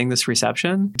seem to be getting this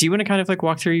reception. Do you want to kind of like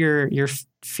walk through your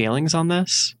feelings on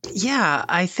this? Yeah,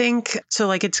 I think so.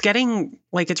 Like it's getting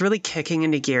like it's really kicking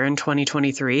into gear in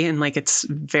 2023, and like it's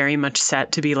very much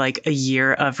set to be like a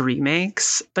year of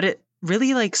remakes. But it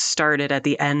really like started at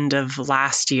the end of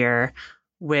last year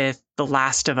with The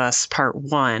Last of Us Part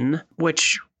 1,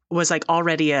 which was like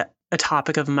already a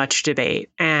topic of much debate.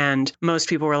 And most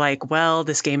people were like, well,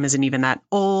 this game isn't even that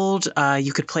old.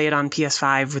 You could play it on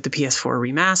PS5 with the PS4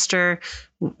 remaster.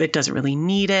 It doesn't really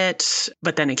need it.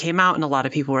 But then it came out and a lot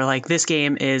of people were like, this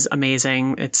game is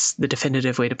amazing. It's the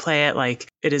definitive way to play it. Like,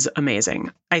 it is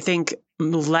amazing. I think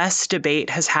less debate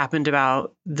has happened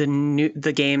about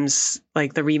the games,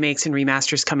 like the remakes and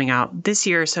remasters coming out this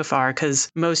year so far,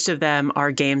 because most of them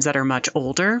are games that are much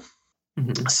older.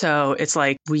 Mm-hmm. So it's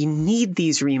like, we need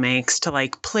these remakes to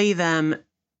like play them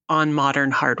on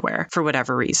modern hardware for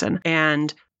whatever reason.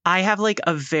 And I have like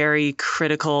a very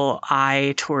critical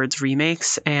eye towards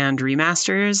remakes and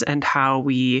remasters and how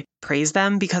we praise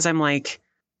them, because I'm like,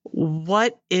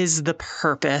 what is the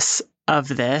purpose of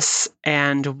this?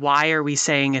 And why are we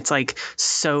saying it's like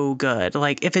so good?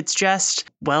 Like if it's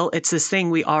just, well, it's this thing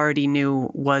we already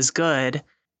knew was good,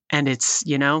 and it's,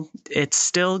 you know, it's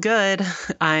still good.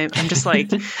 I'm just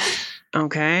like,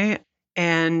 okay.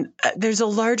 And there's a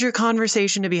larger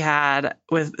conversation to be had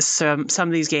with some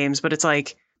of these games, but it's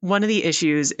like, one of the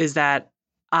issues is that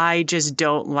I just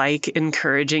don't like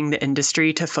encouraging the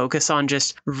industry to focus on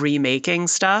just remaking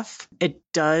stuff. It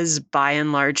does, by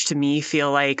and large, to me,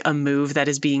 feel like a move that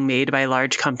is being made by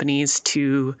large companies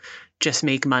to just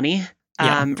make money,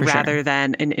 rather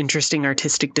than an interesting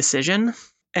artistic decision.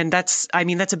 And that's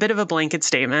a bit of a blanket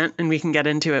statement, and we can get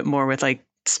into it more with like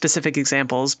specific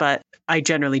examples, but I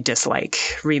generally dislike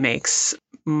remakes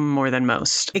more than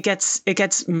most. It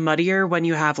gets muddier when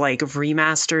you have like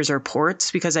remasters or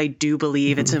ports, because I do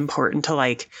believe it's important to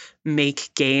like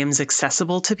make games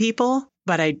accessible to people.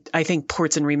 But I think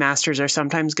ports and remasters are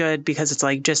sometimes good because it's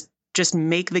like, just just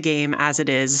make the game as it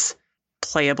is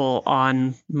playable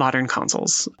on modern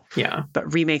consoles. Yeah.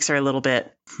 But remakes are a little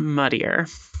bit muddier.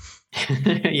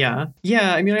 Yeah.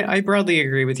 I mean, I broadly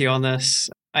agree with you on this.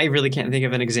 I really can't think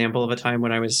of an example of a time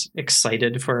when I was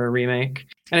excited for a remake.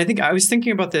 And I think I was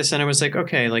thinking about this and I was like,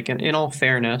 okay, like in all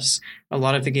fairness, a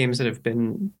lot of the games that have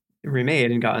been remade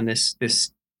and gotten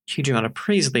this huge amount of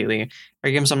praise lately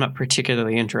are games I'm not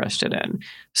particularly interested in.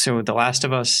 So The Last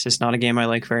of Us is not a game I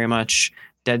like very much.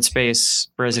 Dead Space,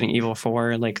 Resident Evil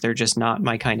 4, like they're just not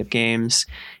my kind of games.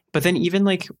 But then even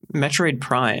like Metroid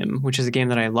Prime, which is a game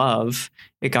that I love,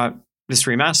 it got this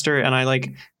remaster and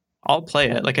I'll play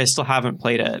it. Like I still haven't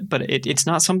played it, but it's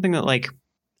not something that like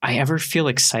I ever feel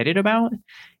excited about.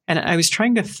 And I was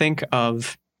trying to think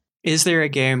of, is there a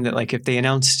game that like if they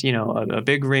announced, you know, a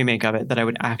big remake of it that I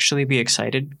would actually be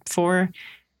excited for?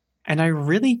 And I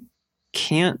really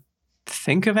can't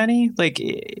think of any. Like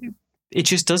it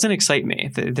just doesn't excite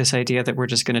me. This idea that we're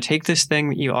just going to take this thing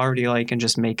that you already like and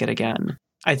just make it again.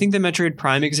 I think the Metroid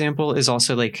Prime example is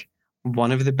also like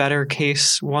one of the better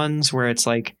case ones where it's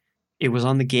like, it was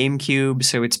on the GameCube,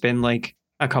 so it's been like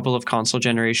a couple of console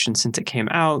generations since it came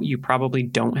out. You probably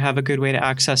don't have a good way to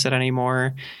access it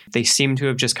anymore. They seem to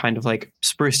have just kind of like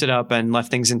spruced it up and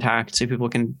left things intact so people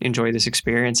can enjoy this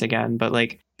experience again. But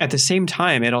like at the same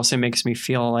time, it also makes me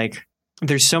feel like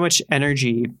there's so much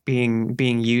energy being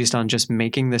used on just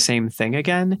making the same thing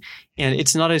again. And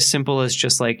it's not as simple as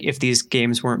just like, if these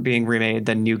games weren't being remade,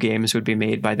 then new games would be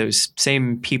made by those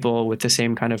same people with the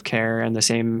same kind of care and the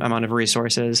same amount of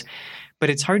resources. But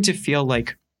it's hard to feel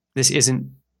like this isn't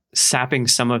sapping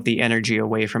some of the energy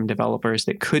away from developers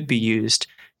that could be used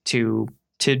to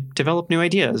develop new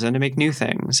ideas and to make new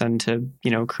things and to, you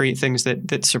know, create things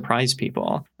that surprise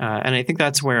people. And I think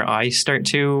that's where I start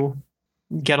to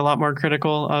get a lot more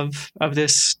critical of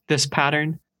this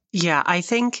pattern. Yeah, I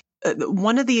think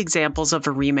one of the examples of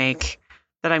a remake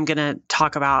that I'm going to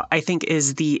talk about, I think,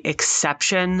 is the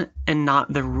exception and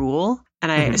not the rule.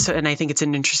 And I think it's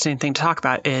an interesting thing to talk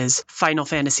about is Final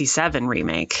Fantasy VII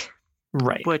Remake.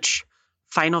 Right. Which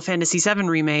Final Fantasy VII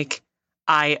Remake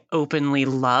I openly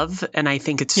love, and I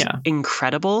think it's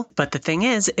incredible. But the thing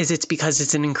is it's because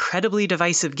it's an incredibly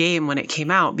divisive game when it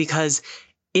came out, because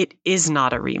it is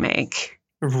not a remake.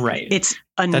 Right. It's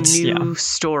a new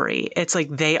story. It's like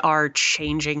they are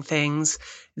changing things.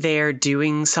 They're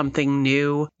doing something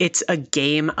new. It's a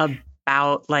game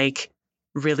about like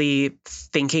really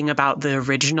thinking about the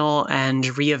original and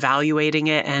reevaluating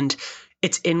it. And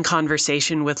it's in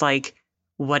conversation with like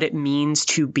what it means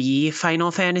to be Final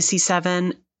Fantasy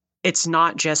VII. It's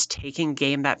not just taking a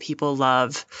game that people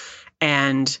love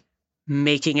and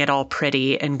making it all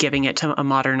pretty and giving it to a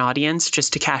modern audience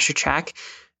just to cash a check.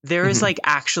 There is like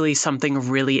actually something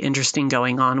really interesting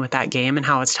going on with that game and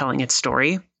how it's telling its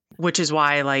story, which is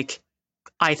why like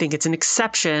I think it's an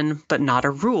exception, but not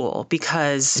a rule,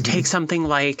 because take something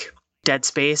like Dead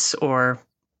Space or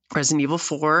Resident Evil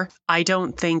 4. I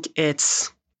don't think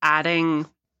it's adding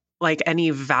like any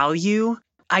value.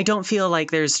 I don't feel like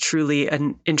there's truly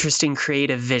an interesting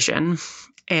creative vision.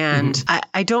 And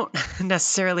I don't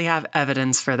necessarily have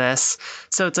evidence for this.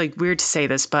 So it's like weird to say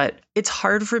this, but it's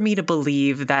hard for me to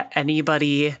believe that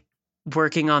anybody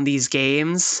working on these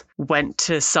games went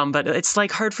to somebody. It's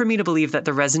like hard for me to believe that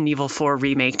the Resident Evil 4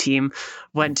 remake team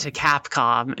went to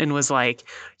Capcom and was like,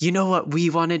 you know what we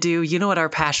want to do? You know what our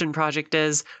passion project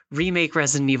is? Remake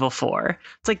Resident Evil 4.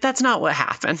 It's like, that's not what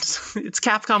happened. It's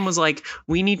Capcom was like,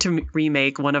 we need to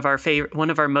remake one of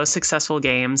our most successful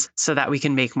games so that we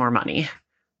can make more money.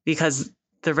 Because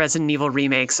the Resident Evil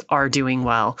remakes are doing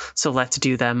well, so let's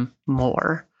do them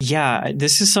more. Yeah,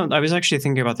 this is something I was actually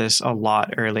thinking about this a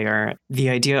lot earlier.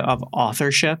 The idea of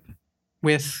authorship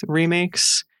with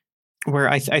remakes, where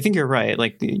I think you're right.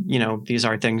 Like, you know, these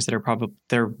are things that are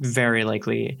they're very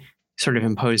likely sort of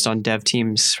imposed on dev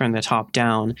teams from the top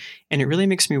down, and it really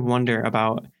makes me wonder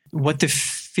about what the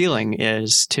feeling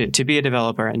is to be a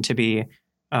developer and to be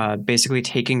basically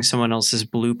taking someone else's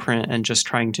blueprint and just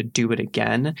trying to do it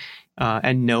again,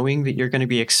 and knowing that you're going to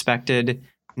be expected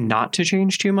not to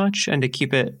change too much and to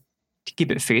keep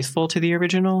it faithful to the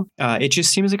original. It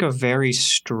just seems like a very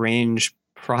strange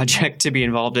project to be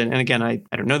involved in. And again, I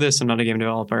don't know this. I'm not a game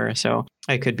developer, so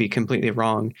I could be completely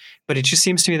wrong. But it just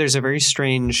seems to me there's a very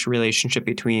strange relationship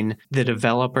between the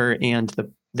developer and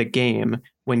the game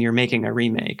when you're making a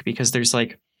remake, because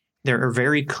there are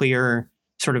very clear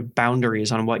sort of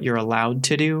boundaries on what you're allowed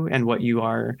to do and what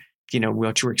you're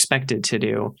expected to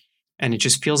do. And it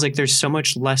just feels like there's so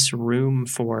much less room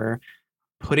for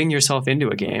putting yourself into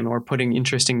a game or putting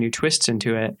interesting new twists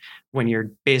into it when you're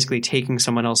basically taking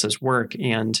someone else's work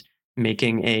and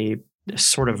making a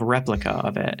sort of replica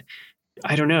of it.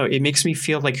 I don't know. It makes me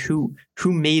feel like who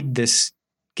made this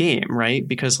game, right?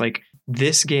 Because like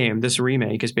this game, this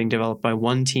remake is being developed by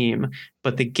one team,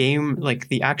 but the game, like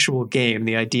the actual game,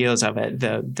 the ideas of it,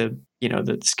 the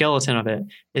skeleton of it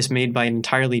is made by an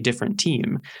entirely different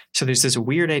team. So there's this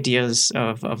weird ideas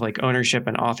of like ownership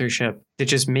and authorship that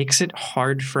just makes it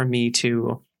hard for me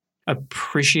to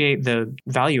appreciate the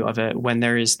value of it when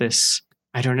there is this,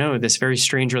 I don't know, this very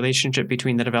strange relationship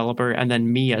between the developer and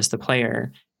then me as the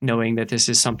player, knowing that this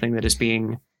is something that is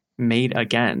being made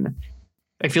again.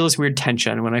 I feel this weird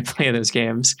tension when I play those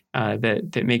games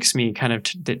that makes me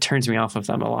that turns me off of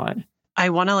them a lot. I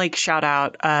want to like shout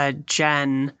out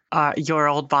Jen, your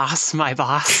old boss, my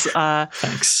boss.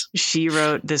 Thanks. She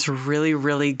wrote this really,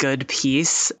 really good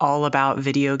piece all about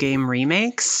video game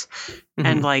remakes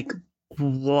and like,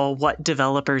 well, what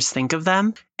developers think of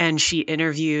them. And she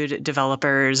interviewed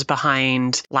developers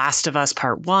behind Last of Us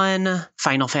Part 1,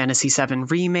 Final Fantasy VII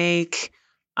Remake,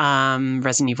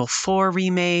 Resident Evil 4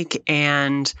 Remake,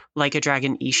 and Like a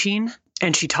Dragon Ishin.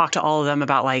 And she talked to all of them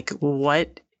about like,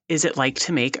 what is it like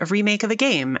to make a remake of a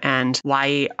game? And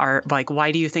why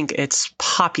do you think it's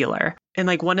popular? And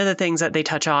like one of the things that they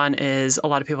touch on is a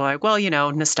lot of people are like, well, you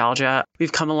know, nostalgia,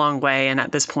 we've come a long way. And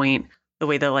at this point, the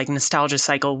way the like nostalgia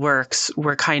cycle works,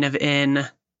 we're kind of in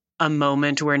a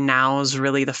moment where now's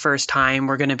really the first time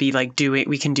we're going to be like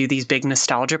we can do these big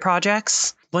nostalgia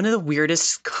projects. One of the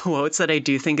weirdest quotes that I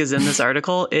do think is in this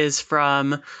article is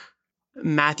from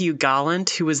Matthew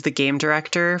Gallant, who was the game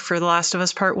director for The Last of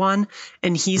Us Part 1.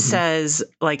 And he says,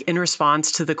 like, in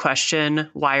response to the question,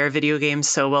 why are video games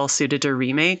so well suited to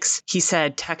remakes? He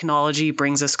said, technology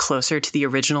brings us closer to the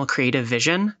original creative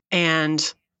vision.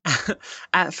 And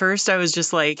at first I was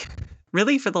just like,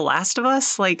 really, for The Last of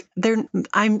Us? Like,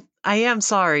 I am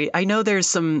sorry. I know there's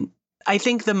some, I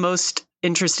think the most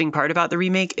interesting part about the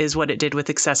remake is what it did with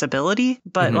accessibility.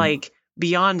 But like,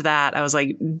 beyond that, I was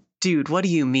like, dude, what do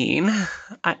you mean?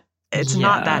 It's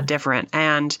not that different.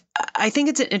 And I think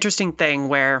it's an interesting thing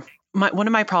where one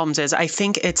of my problems is I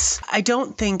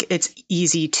don't think it's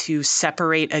easy to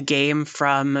separate a game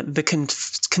from the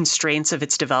constraints of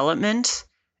its development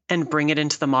and bring it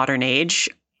into the modern age.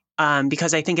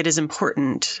 Because I think it is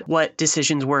important what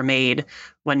decisions were made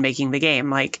when making the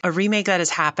game. Like a remake that is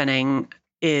happening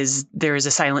there is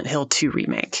a Silent Hill 2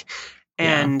 remake.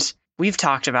 And we've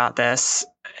talked about this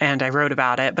and I wrote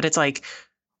about it, but it's like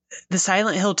the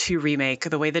Silent Hill 2 remake,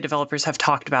 the way the developers have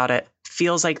talked about it,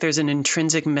 feels like there's an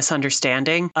intrinsic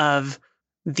misunderstanding of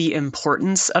the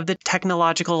importance of the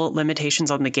technological limitations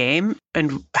on the game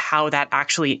and how that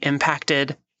actually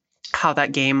impacted how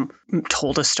that game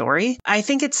told a story. I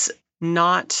think it's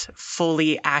not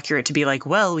fully accurate to be like,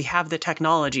 well, we have the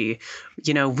technology,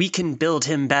 we can build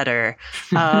him better.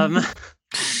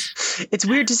 It's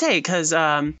weird to say because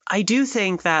I do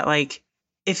think that like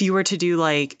if you were to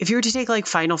take like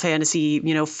Final Fantasy,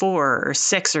 4 or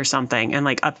 6 or something and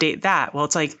like update that, well,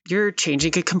 it's like you're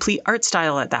changing a complete art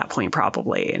style at that point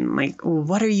probably. And like,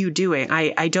 what are you doing?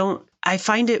 I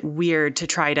find it weird to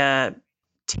try to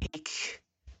take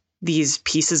these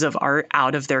pieces of art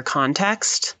out of their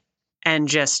context and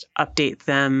just update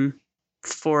them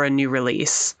for a new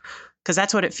release. Because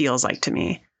that's what it feels like to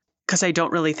me. Because I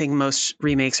don't really think most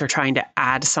remakes are trying to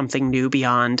add something new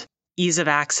beyond ease of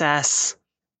access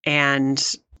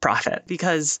and profit.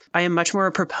 Because I am much more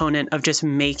a proponent of just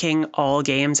making all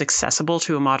games accessible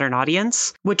to a modern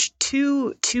audience, which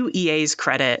to EA's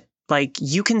credit, like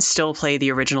you can still play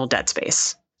the original Dead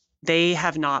Space. They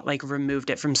have not like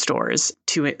removed it from stores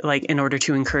to like in order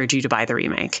to encourage you to buy the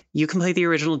remake. You can play the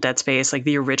original Dead Space, like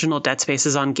the original Dead Space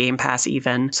is on Game Pass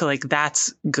even. So like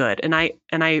that's good. And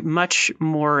I much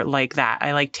more like that.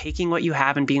 I like taking what you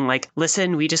have and being like,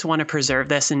 listen, we just want to preserve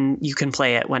this and you can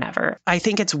play it whenever. I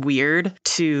think it's weird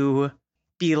to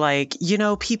be like,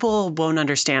 people won't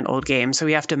understand old games, so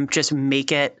we have to just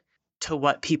make it to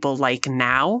what people like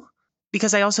now.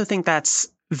 Because I also think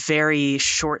that's very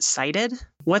short-sighted.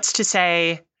 What's to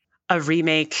say a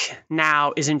remake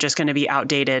now isn't just going to be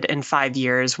outdated in 5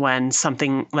 years when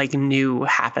something like new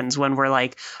happens, when we're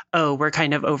like, oh, we're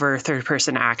kind of over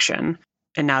third-person action.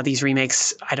 And now these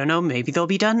remakes, I don't know, maybe they'll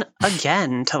be done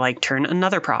again to like turn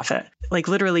another profit. Like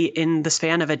literally in the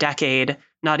span of a decade,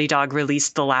 Naughty Dog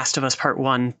released The Last of Us Part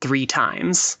 1 3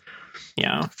 times.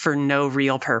 Yeah. For no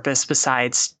real purpose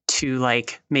besides to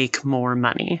like make more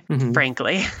money,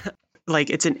 frankly.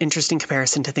 Like it's an interesting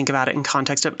comparison to think about it in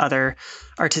context of other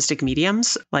artistic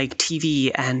mediums like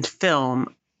TV and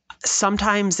film.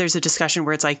 Sometimes there's a discussion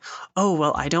where it's like, oh,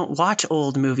 well, I don't watch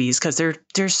old movies because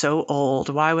they're so old.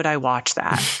 Why would I watch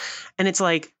that? And it's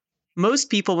like most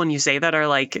people, when you say that, are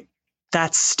like,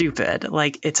 that's stupid.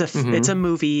 Like it's a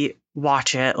movie,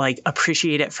 watch it, like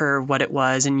appreciate it for what it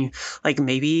was. And you like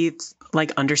maybe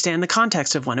like understand the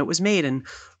context of when it was made and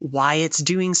why it's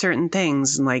doing certain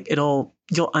things. And like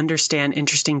you'll understand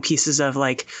interesting pieces of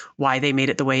like why they made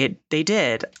it the way they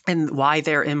did and why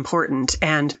they're important.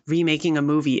 And remaking a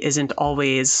movie isn't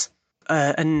always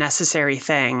a necessary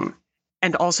thing.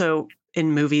 And also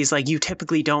in movies, like you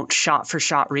typically don't shot for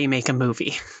shot remake a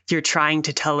movie. You're trying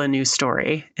to tell a new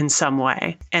story in some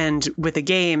way. And with a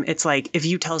game, it's like if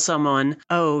you tell someone,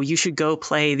 oh, you should go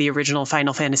play the original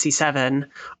Final Fantasy VII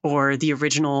or the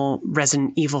original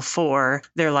Resident Evil 4,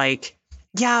 they're like,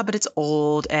 yeah, but it's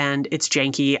old and it's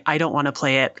janky. I don't want to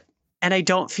play it. And I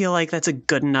don't feel like that's a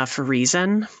good enough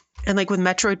reason. And like with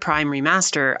Metroid Prime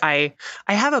Remaster, I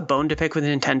have a bone to pick with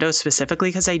Nintendo specifically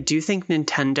because I do think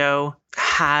Nintendo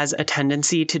has a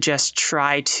tendency to just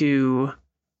try to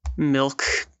milk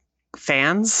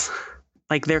fans.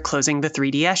 Like they're closing the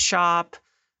 3DS shop.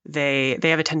 They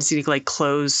have a tendency to like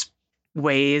close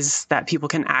ways that people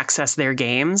can access their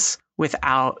games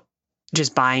without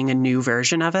just buying a new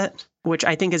version of it, which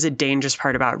I think is a dangerous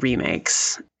part about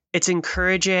remakes. It's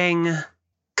encouraging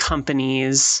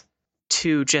companies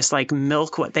to just like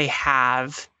milk what they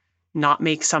have, not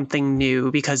make something new,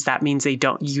 because that means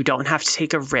you don't have to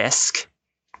take a risk.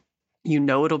 You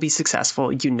know it'll be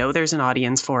successful. You know there's an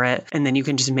audience for it. And then you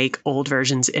can just make old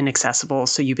versions inaccessible.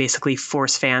 So you basically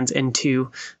force fans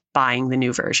into buying the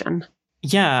new version.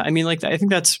 Yeah, I mean, like, I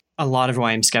think that's a lot of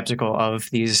why I'm skeptical of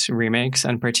these remakes,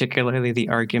 and particularly the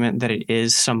argument that it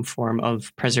is some form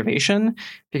of preservation,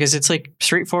 because it's like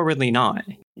straightforwardly not.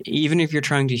 Even if you're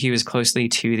trying to hew as closely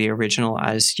to the original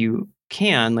as you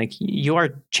can, like, you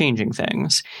are changing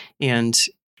things. And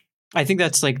I think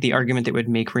that's like the argument that would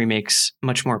make remakes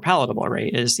much more palatable,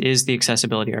 right? Is the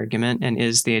accessibility argument, and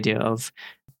is the idea of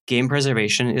game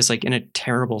preservation is like in a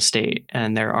terrible state,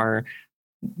 and there are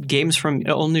games from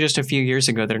only just a few years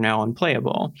ago that are now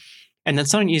unplayable. And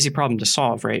that's not an easy problem to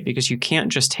solve, right? Because you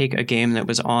can't just take a game that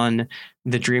was on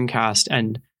the Dreamcast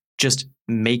and just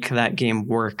make that game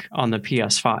work on the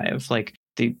PS5. Like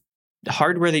the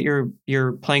hardware that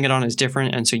you're playing it on is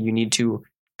different, and so you need to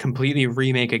completely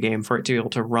remake a game for it to be able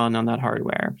to run on that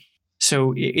hardware.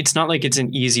 So it's not like it's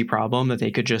an easy problem that they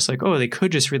could just like, oh, they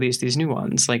could just release these new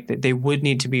ones. Like they would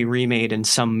need to be remade in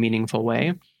some meaningful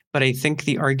way. But I think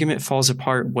the argument falls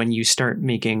apart when you start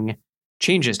making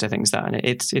changes to things then.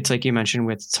 It's like you mentioned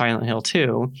with Silent Hill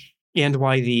 2, and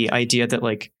why the idea that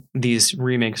like these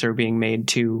remakes are being made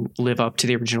to live up to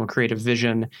the original creative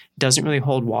vision doesn't really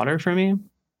hold water for me.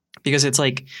 Because it's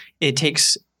like it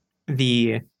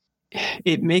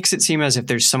makes it seem as if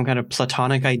there's some kind of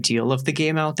platonic ideal of the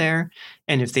game out there.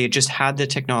 And if they had just had the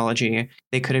technology,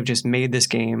 they could have just made this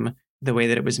game the way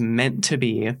that it was meant to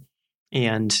be.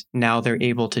 And now they're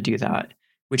able to do that,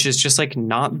 which is just like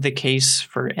not the case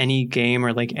for any game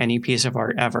or like any piece of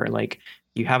art ever. Like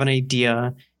you have an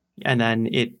idea and then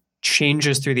it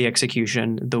changes through the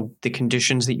execution. The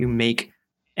conditions that you make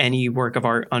any work of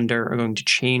art under are going to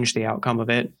change the outcome of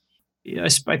it.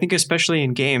 I think especially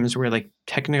in games where like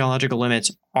technological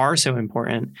limits are so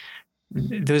important,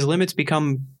 those limits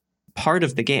become part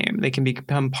of the game. They can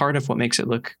become part of what makes it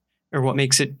look or what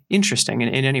makes it interesting in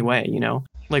any way, you know?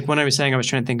 Like when I was saying, I was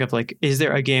trying to think of like, is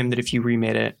there a game that if you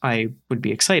remade it, I would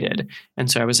be excited? And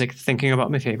so I was like thinking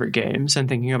about my favorite games and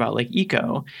thinking about like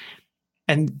Eco.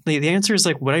 And the answer is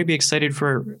like, would I be excited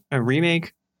for a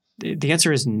remake? The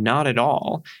answer is not at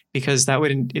all, because that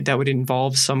would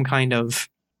involve some kind of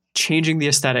changing the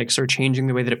aesthetics or changing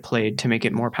the way that it played to make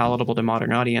it more palatable to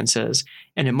modern audiences.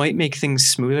 And it might make things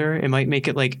smoother. It might make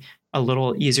it like a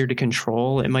little easier to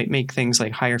control. It might make things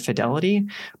like higher fidelity.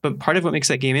 But part of what makes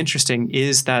that game interesting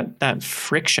is that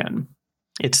friction.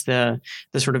 It's the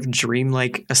sort of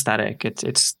dreamlike aesthetic.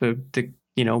 It's the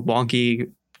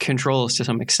wonky controls to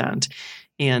some extent.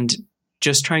 And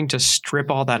just trying to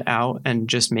strip all that out and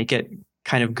just make it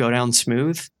kind of go down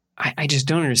smooth, I just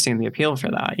don't understand the appeal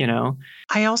for that, you know?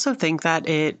 I also think that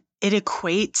it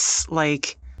equates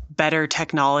like better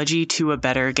technology to a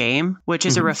better game, which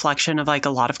is a reflection of like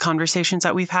a lot of conversations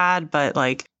that we've had, but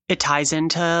like it ties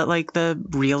into like the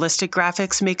realistic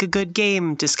graphics make a good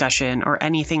game discussion or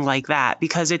anything like that,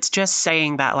 because it's just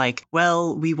saying that like,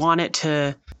 well, we want it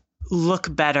to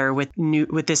look better with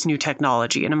this new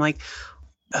technology. And I'm like,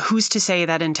 who's to say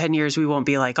that in 10 years we won't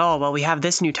be like, oh, well, we have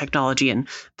this new technology and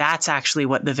that's actually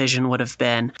what the vision would have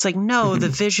been. It's like, no, the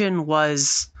vision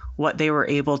was what they were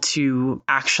able to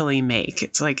actually make.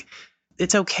 It's like,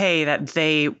 it's okay that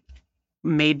they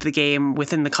made the game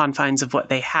within the confines of what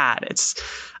they had.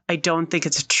 I don't think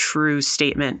it's a true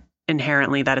statement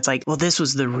inherently that it's like, well, this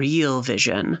was the real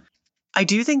vision. I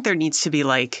do think there needs to be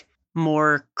like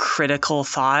more critical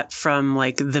thought from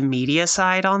like the media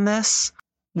side on this,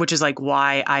 which is like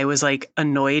why I was like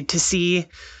annoyed to see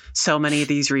so many of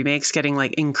these remakes getting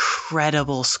like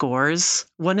incredible scores.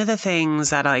 One of the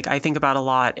things that like I think about a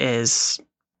lot is,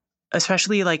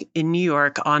 especially like in New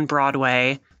York on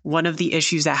Broadway, one of the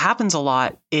issues that happens a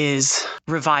lot is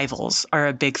revivals are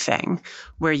a big thing,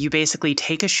 where you basically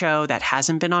take a show that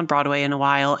hasn't been on Broadway in a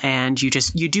while and you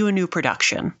do a new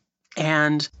production.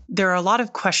 And there are a lot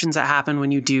of questions that happen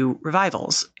when you do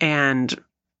revivals. And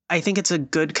I think it's a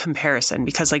good comparison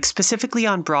because like specifically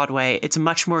on Broadway, it's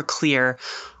much more clear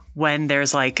when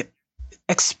there's like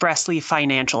expressly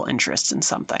financial interest in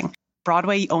something.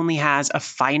 Broadway only has a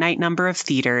finite number of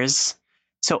theaters,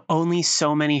 so only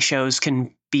so many shows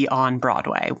can be on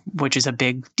Broadway, which is a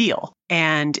big deal.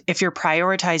 And if you're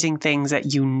prioritizing things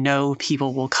that you know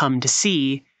people will come to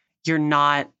see, you're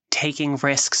not taking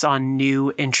risks on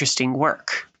new, interesting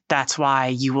work. That's why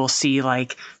you will see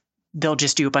like they'll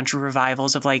just do a bunch of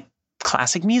revivals of like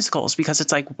classic musicals because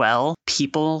it's like, well,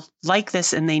 people like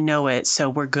this and they know it, so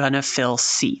we're gonna fill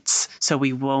seats. So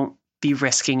we won't be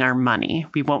risking our money.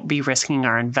 We won't be risking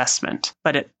our investment.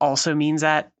 But it also means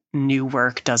that new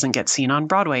work doesn't get seen on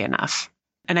Broadway enough.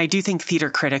 And I do think theater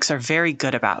critics are very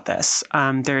good about this.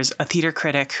 There's a theater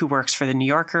critic who works for The New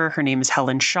Yorker. Her name is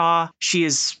Helen Shaw. She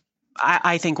is,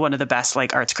 I think, one of the best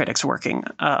like arts critics working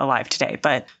alive today.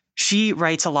 But she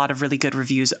writes a lot of really good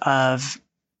reviews of,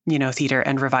 you know, theater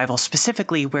and revival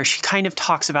specifically, where she kind of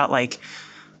talks about like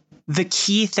the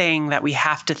key thing that we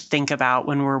have to think about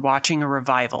when we're watching a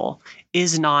revival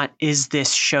is not, is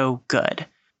this show good?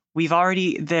 We've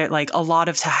already, there like a lot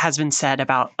of has been said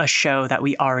about a show that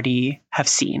we already have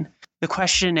seen. The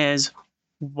question is,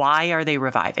 why are they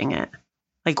reviving it?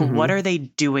 Like, what are they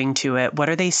doing to it? What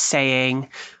are they saying?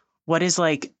 What is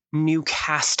like new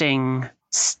casting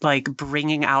like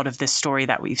bringing out of this story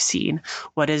that we've seen?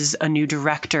 What is a new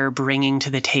director bringing to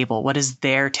the table? What is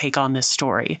their take on this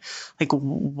story? Like,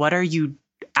 what are you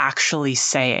actually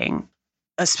saying?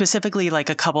 Specifically, like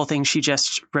a couple things she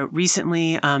just wrote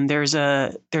recently. There's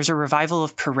a revival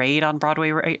of Parade on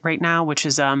Broadway right now, which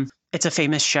is it's a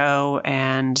famous show,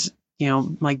 and you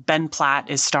know, like Ben Platt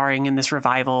is starring in this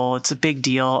revival. It's a big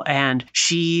deal, and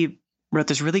she wrote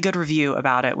this really good review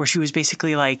about it, where she was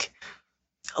basically like,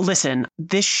 listen,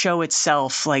 this show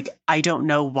itself, like, I don't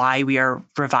know why we are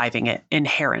reviving it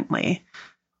inherently.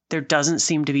 There doesn't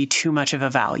seem to be too much of a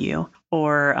value.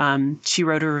 Or she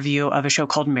wrote a review of a show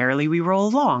called Merrily We Roll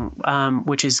Along,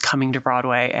 which is coming to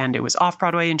Broadway, and it was off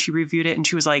Broadway, and she reviewed it, and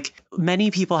she was like, many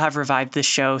people have revived this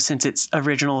show since its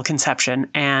original conception,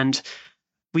 and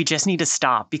we just need to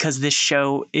stop because this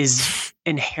show is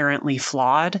inherently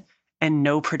flawed, and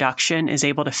no production is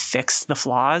able to fix the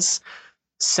flaws.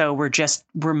 So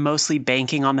we're mostly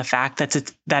banking on the fact that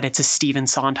it's a Stephen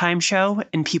Sondheim show,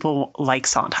 and people like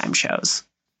Sondheim shows.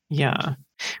 Yeah.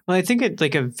 Well, I think it's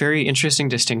like a very interesting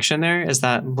distinction there is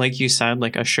that, like you said,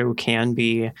 like a show can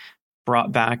be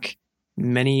brought back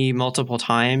multiple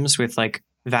times with like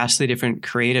vastly different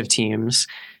creative teams,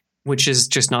 which is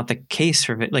just not the case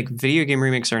for it. Like video game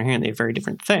remakes are inherently a very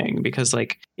different thing because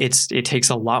like it takes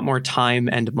a lot more time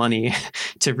and money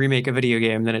to remake a video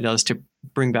game than it does to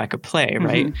bring back a play,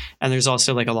 right? And there's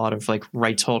also like a lot of like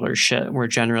rights holder shit where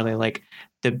generally like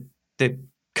the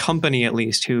company, at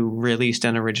least, who released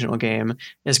an original game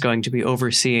is going to be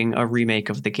overseeing a remake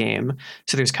of the game.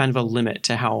 So there's kind of a limit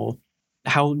to how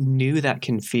new that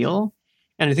can feel.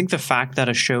 And I think the fact that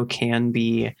a show can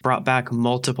be brought back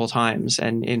multiple times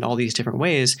and in all these different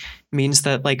ways means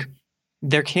that like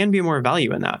there can be more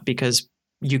value in that because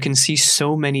you can see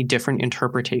so many different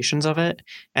interpretations of it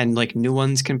and like new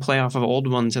ones can play off of old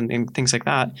ones and things like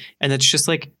that. And it's just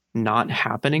like not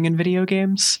happening in video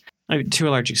games. I mean, to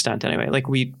a large extent anyway. Like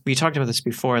we talked about this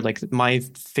before. Like my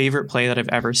favorite play that I've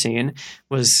ever seen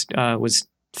was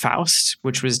Faust,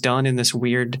 which was done in this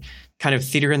weird kind of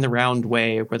theater in the round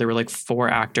way where there were like 4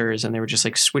 actors and they were just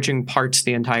like switching parts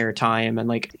the entire time. And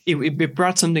like it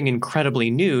brought something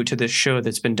incredibly new to this show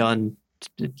that's been done,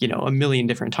 you know, a million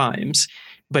different times.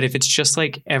 But if it's just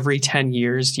like every 10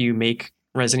 years you make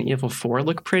Resident Evil 4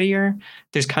 look prettier,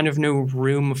 there's kind of no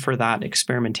room for that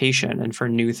experimentation and for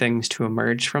new things to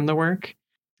emerge from the work.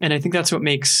 And I think that's what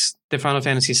makes the Final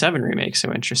Fantasy VII remake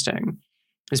so interesting,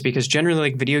 is because generally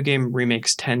like video game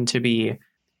remakes tend to be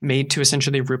made to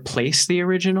essentially replace the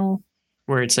original,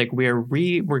 where it's like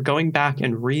we're going back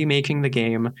and remaking the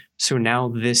game, so now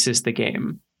this is the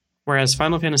game. Whereas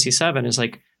Final Fantasy VII is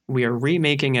like we are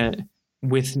remaking it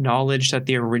with knowledge that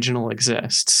the original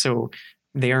exists. So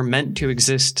they are meant to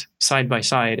exist side by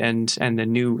side, and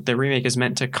the remake is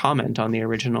meant to comment on the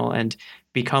original and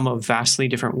become a vastly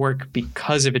different work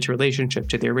because of its relationship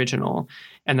to the original.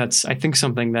 And that's, I think,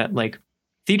 something that like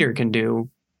theater can do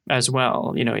as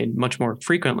well, much more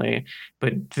frequently.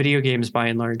 But video games, by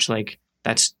and large, like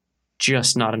that's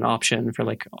just not an option for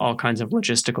like all kinds of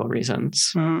logistical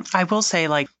reasons. I will say,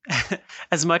 like,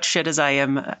 as much shit as I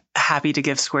am happy to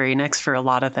give Square Enix for a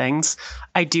lot of things,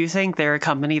 I do think they're a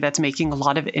company that's making a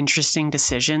lot of interesting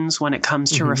decisions when it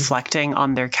comes to reflecting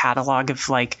on their catalog of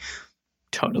like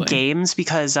games.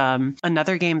 Because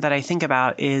another game that I think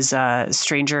about is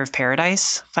Stranger of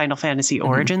Paradise, Final Fantasy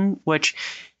Origin, which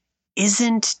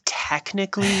isn't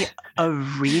technically a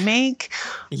remake,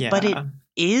 but it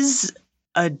is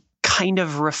a kind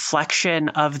of reflection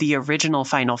of the original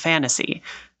Final Fantasy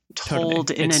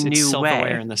told in a new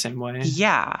way. In the same way.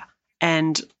 Yeah.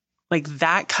 And like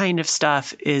that kind of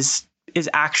stuff is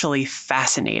actually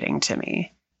fascinating to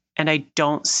me. And I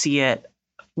don't see it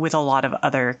with a lot of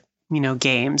other,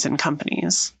 games and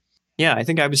companies. Yeah, I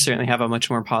think I would certainly have a much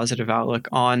more positive outlook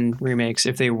on remakes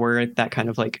if they were that kind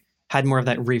of like had more of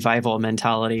that revival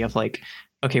mentality of like,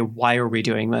 okay, why are we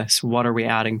doing this? What are we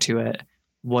adding to it?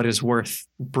 What is worth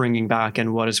bringing back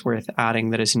and what is worth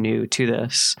adding that is new to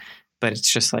this? But it's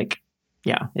just like,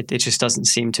 yeah, it just doesn't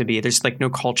seem to be. There's like no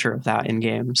culture of that in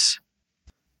games.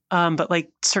 But like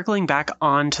circling back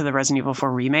on to the Resident Evil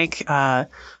 4 remake,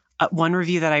 one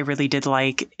review that I really did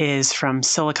like is from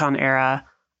Silicon Era.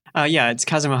 It's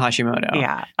Kazuma Hashimoto.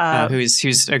 Yeah.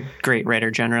 Who's a great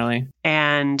writer generally.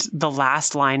 And the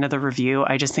last line of the review,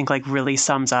 I just think like really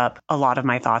sums up a lot of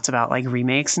my thoughts about like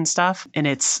remakes and stuff. And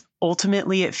it's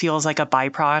ultimately, it feels like a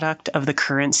byproduct of the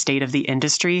current state of the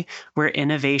industry where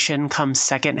innovation comes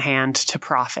secondhand to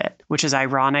profit, which is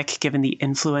ironic given the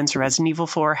influence Resident Evil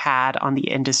 4 had on the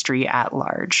industry at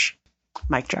large.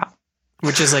 Mic drop.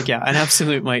 Which is like, an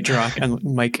absolute mic drop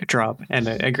and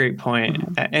a great point.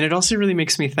 And it also really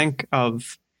makes me think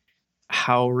of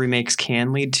how remakes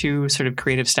can lead to sort of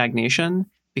creative stagnation,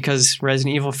 because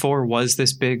Resident Evil 4 was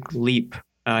this big leap.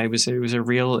 It was a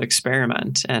real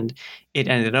experiment, and it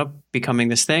ended up becoming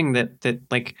this thing that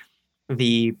like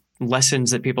the lessons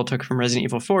that people took from Resident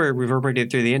Evil 4 reverberated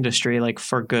through the industry, like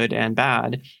for good and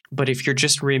bad. But if you're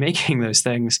just remaking those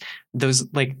things, those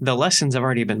like the lessons have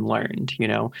already been learned,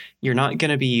 you're not going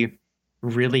to be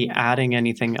really adding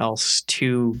anything else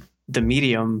to the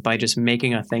medium by just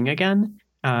making a thing again.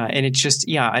 And it's just,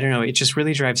 I don't know. It just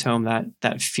really drives home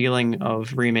that feeling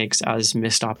of remakes as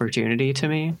missed opportunity to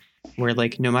me, where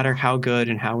like, no matter how good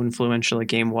and how influential a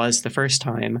game was the first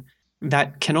time,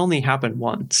 that can only happen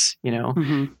once,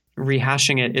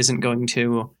 Rehashing it isn't going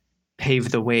to pave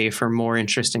the way for more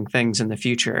interesting things in the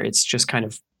future. It's just kind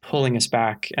of pulling us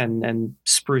back and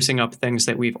sprucing up things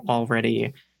that we've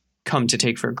already come to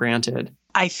take for granted.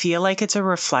 I feel like it's a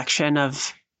reflection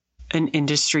of an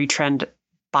industry trend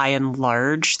by and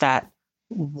large that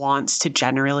wants to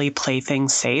generally play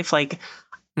things safe. Like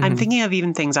I'm thinking of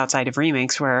even things outside of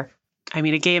remakes where, I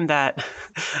mean, a game that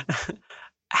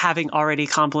having already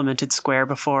complimented Square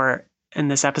before in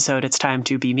this episode, it's time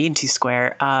to be mean to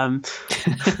Square.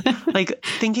 Like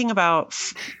thinking about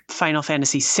Final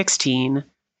Fantasy 16,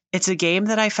 it's a game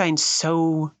that I find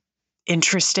so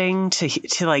interesting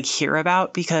to like hear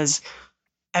about, because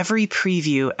every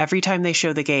preview, every time they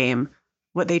show the game,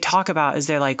 what they talk about is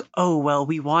they're like, oh, well,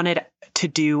 we wanted to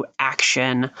do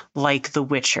action like The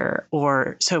Witcher,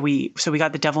 or so we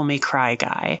got the Devil May Cry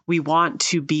guy. We want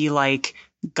to be like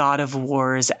God of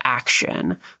War's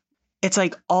action. It's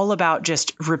like all about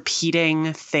just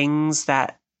repeating things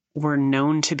that were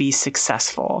known to be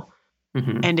successful.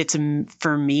 And it's,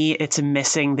 for me, it's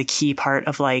missing the key part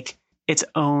of like its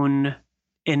own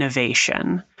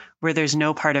innovation, where there's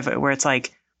no part of it where it's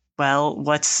like, well,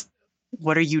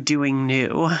 what are you doing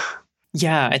new?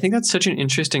 Yeah, I think that's such an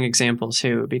interesting example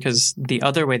too, because the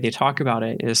other way they talk about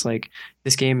it is like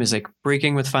this game is like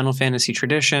breaking with Final Fantasy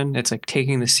tradition. It's like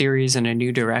taking the series in a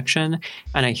new direction.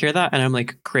 And I hear that and I'm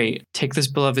like, great, take this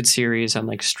beloved series and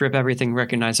like strip everything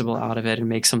recognizable out of it and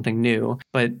make something new.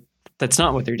 But that's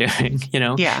not what they're doing,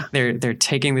 Yeah. They're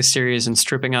taking the series and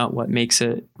stripping out what makes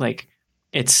it like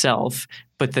itself.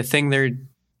 But the thing they're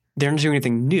not doing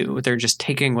anything new. They're just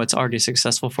taking what's already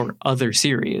successful for other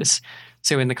series.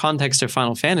 So in the context of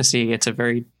Final Fantasy, it's a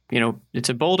very, it's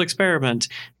a bold experiment,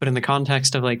 but in the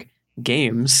context of like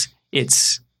games,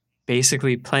 it's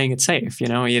basically playing it safe.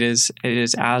 It is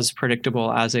as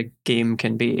predictable as a game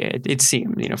can be. It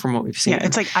seemed, from what we've seen. Yeah,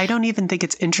 it's like, I don't even think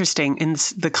it's interesting in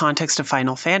the context of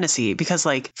Final Fantasy, because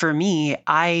like for me,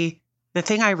 the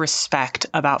thing I respect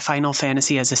about Final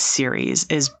Fantasy as a series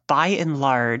is by and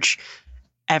large,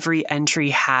 every entry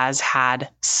has had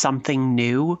something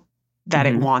new that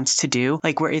it wants to do.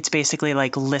 Like where it's basically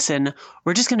like, listen,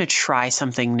 we're just going to try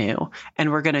something new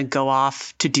and we're going to go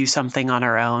off to do something on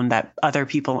our own that other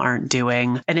people aren't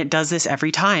doing. And it does this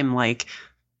every time. Like,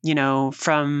 you know,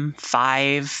 from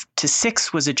 5 to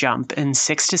 6 was a jump and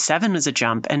 6 to 7 was a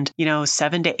jump. And, you know,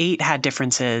 7 to 8 had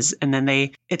differences. And then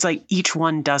it's like each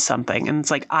one does something. And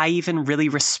it's like, I even really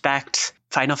respect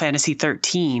Final Fantasy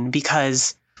 13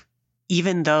 because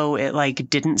even though it like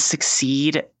didn't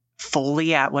succeed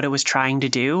fully at what it was trying to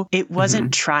do, it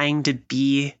wasn't trying to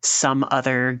be some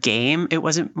other game. It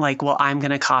wasn't like, well, I'm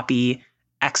going to copy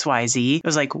XYZ. It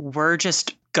was like, we're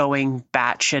just going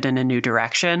batshit in a new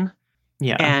direction.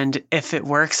 Yeah. And if it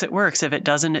works, it works. If it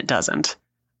doesn't, it doesn't.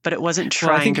 But it wasn't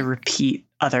trying to repeat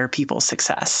other people's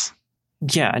success.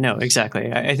 Yeah, no,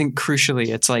 exactly. I think crucially,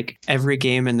 it's like every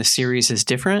game in the series is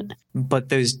different, but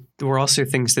those were also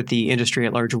things that the industry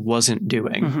at large wasn't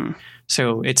doing.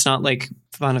 So it's not like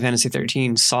Final Fantasy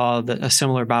 13 saw a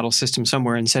similar battle system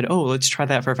somewhere and said, oh, let's try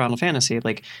that for Final Fantasy.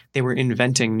 Like they were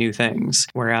inventing new things,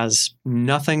 whereas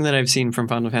nothing that I've seen from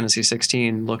Final Fantasy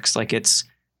 16 looks like it's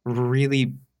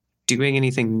really doing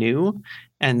anything new.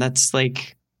 And that's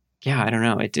like, yeah, I don't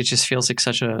know. It just feels like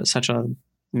such a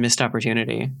missed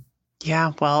opportunity.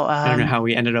 Yeah, well, I don't know how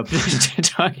we ended up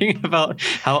talking about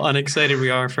how unexcited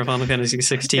we are for Final Fantasy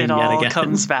 16 yet again. It all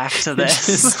comes back to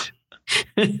this.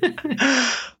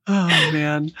 Oh,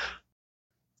 man.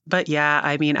 But yeah,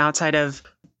 I mean, outside of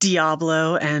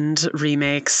Diablo and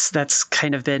remakes, that's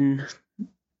kind of been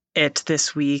it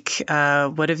this week.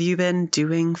 What have you been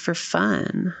doing for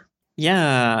fun?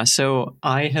 Yeah, so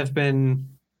I have been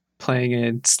playing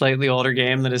a slightly older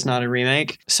game that is not a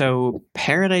remake. So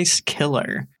Paradise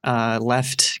Killer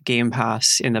left Game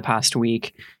Pass in the past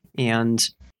week, and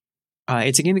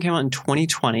it's a game that came out in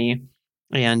 2020,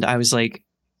 and I was like,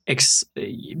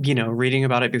 reading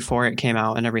about it before it came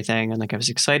out and everything, and like I was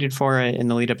excited for it in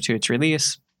the lead up to its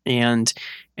release, and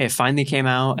it finally came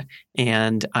out,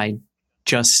 and I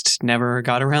just never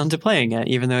got around to playing it,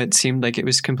 even though it seemed like it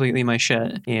was completely my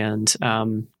shit.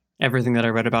 And everything that I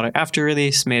read about it after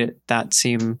release made that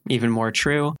seem even more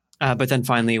true. But then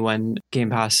finally, when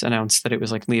Game Pass announced that it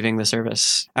was like leaving the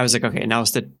service, I was like, okay,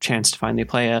 now's the chance to finally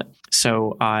play it.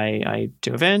 So I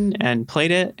dove in and played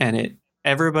it, and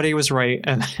everybody was right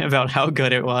about how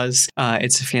good it was.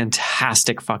 It's a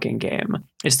fantastic fucking game.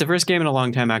 It's the first game in a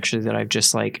long time, actually, that I've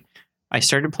just like, I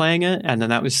started playing it, and then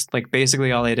that was like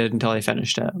basically all I did until I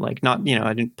finished it. Like not,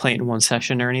 I didn't play it in one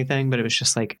session or anything, but it was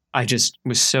just like, I just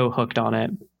was so hooked on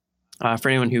it. For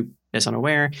anyone who is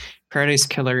unaware, Paradise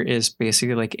Killer is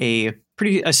basically like a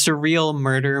surreal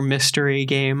murder mystery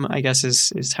game, I guess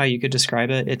is how you could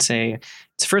describe it. It's a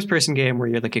first person game where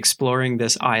you're like exploring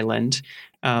this island.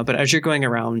 But as you're going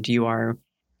around, you're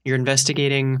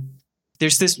investigating.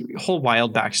 There's this whole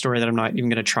wild backstory that I'm not even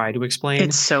going to try to explain.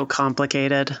 It's so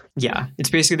complicated. Yeah.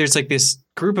 It's basically, there's like this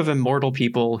group of immortal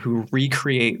people who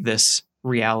recreate this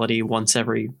reality once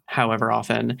every however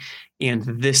often. And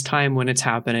this time when it's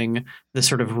happening, the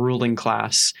sort of ruling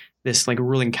class, this like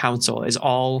ruling council is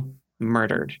all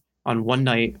murdered on one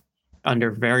night under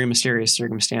very mysterious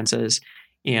circumstances.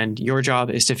 And your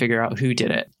job is to figure out who did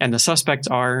it. And the suspects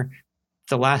are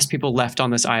the last people left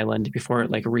on this island before it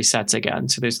like resets again.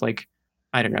 So there's like,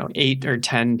 I don't know, 8 or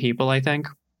 10 people, I think.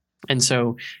 And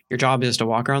so your job is to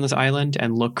walk around this island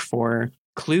and look for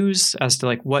clues as to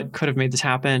like what could have made this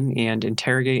happen and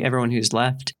interrogate everyone who's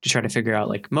left to try to figure out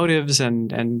like motives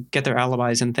and get their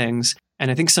alibis and things.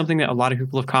 And I think something that a lot of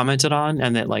people have commented on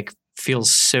and that like feels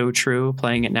so true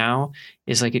playing it now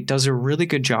is like it does a really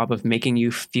good job of making you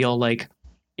feel like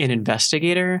an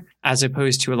investigator as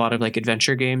opposed to a lot of like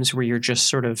adventure games where you're just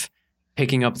sort of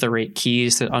picking up the right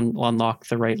keys that unlock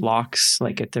the right locks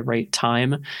like at the right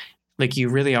time. Like you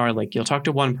really are like, you'll talk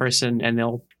to one person and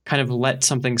they'll kind of let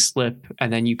something slip,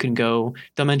 and then you can go,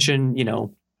 they'll mention,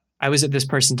 I was at this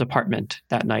person's apartment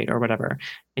that night or whatever.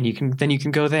 And you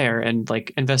can go there and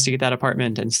like investigate that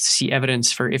apartment and see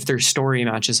evidence for if their story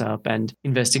matches up and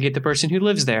investigate the person who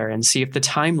lives there and see if the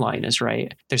timeline is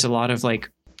right. There's a lot of like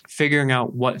figuring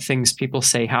out what things people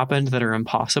say happened that are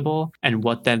impossible and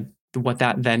what that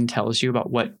then tells you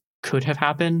about what could have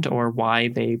happened or why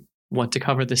they want to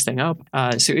cover this thing up.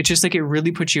 So it's just like, it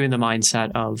really puts you in the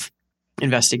mindset of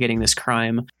investigating this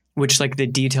crime, which like the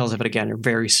details of it again are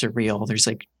very surreal. There's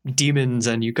like demons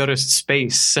and you go to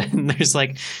space and there's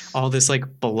like all this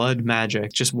like blood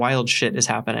magic, just wild shit is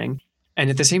happening. And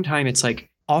at the same time, it's like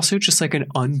also just like an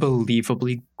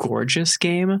unbelievably gorgeous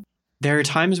game. there are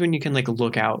times when you can like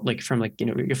look out like from like,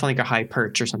 you're from like a high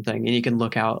perch or something, and you can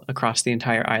look out across the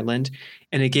entire island,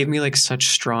 and it gave me like such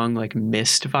strong like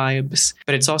Myst vibes.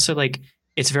 But it's also like,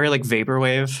 it's very like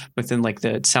vaporwave within like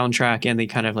the soundtrack and the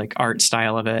kind of like art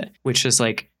style of it, which is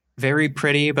like very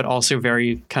pretty, but also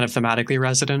very kind of thematically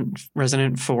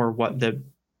resonant for what the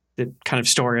kind of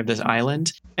story of this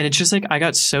island. And it's just like, I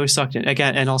got so sucked in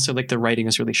again. And also like the writing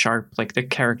is really sharp. Like the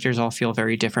characters all feel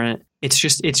very different. It's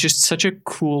just such a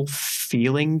cool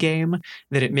feeling game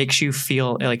that it makes you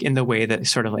feel like in the way that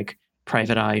sort of like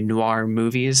private eye noir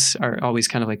movies are always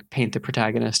kind of like paint the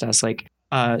protagonist as like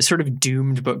sort of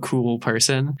doomed but cool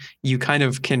person. You kind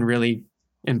of can really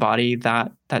embody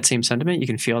that same sentiment. You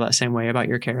can feel that same way about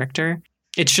your character.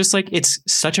 It's just like, it's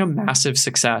such a massive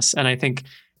success. And I think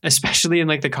especially in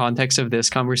like the context of this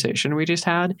conversation we just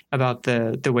had about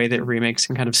the way that remakes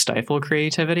can kind of stifle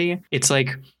creativity. It's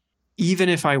like, even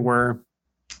if I were,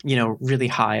 really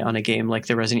high on a game like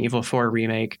the Resident Evil 4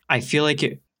 remake, I feel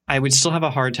like I would still have a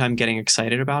hard time getting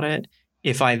excited about it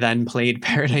if I then played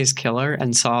Paradise Killer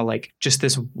and saw like just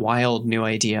this wild new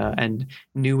idea and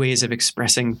new ways of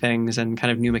expressing things and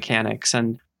kind of new mechanics.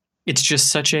 And it's just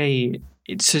such an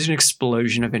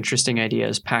explosion of interesting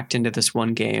ideas packed into this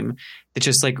one game that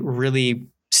just like really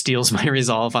steals my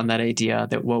resolve on that idea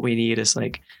that what we need is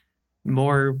like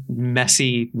more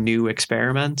messy new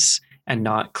experiments and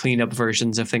not cleaned up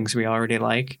versions of things we already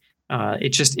like.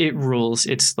 It rules.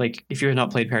 It's like, if you have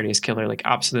not played Paradise Killer, like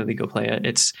absolutely go play it.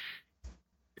 It's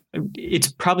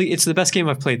the best game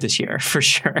I've played this year for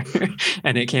sure.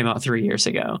 And it came out 3 years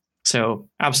ago. So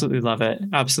absolutely love it.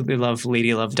 Absolutely love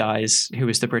Lady Love Dies, who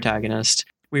is the protagonist.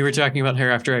 We were talking about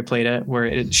her after I played it,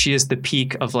 where she is the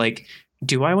peak of like,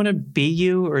 do I want to be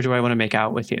you or do I want to make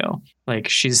out with you? Like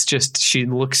she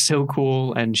looks so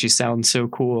cool and she sounds so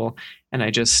cool. And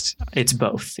it's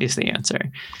both is the answer.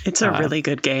 It's a really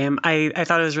good game. I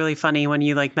thought it was really funny when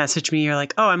you like messaged me, you're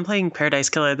like, oh, I'm playing Paradise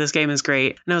Killer. This game is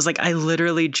great. And I was like, I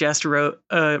literally just wrote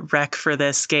a rec for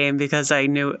this game because I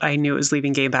knew it was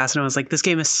leaving Game Pass. And I was like, this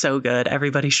game is so good.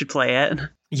 Everybody should play it.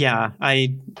 Yeah,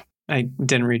 I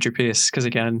didn't read your piece because,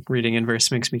 again, reading in verse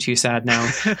makes me too sad now.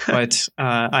 But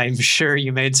I'm sure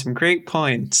you made some great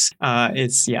points.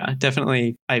 It's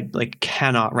definitely, I like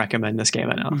cannot recommend this game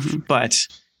enough. Mm-hmm. But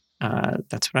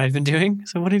that's what I've been doing.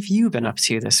 So what have you been up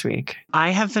to this week?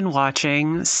 I have been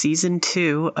watching season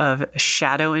 2 of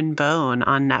Shadow and Bone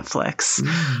on Netflix.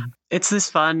 It's this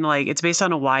fun, like it's based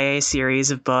on a YA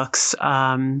series of books.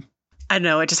 I don't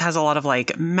know, it just has a lot of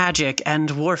like magic and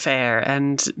warfare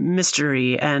and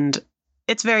mystery, and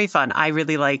it's very fun. I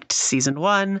really liked season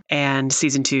 1, and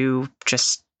season 2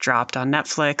 just dropped on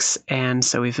Netflix, and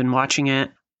so we've been watching it.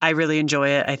 I really enjoy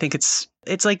it. I think it's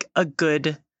like a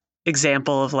good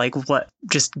example of like what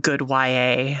just good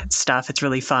YA stuff. It's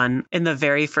really fun. In the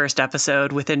very first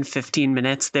episode, within 15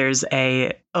 minutes, there's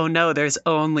there's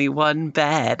only one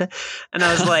bed. And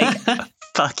I was like,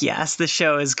 fuck yes, the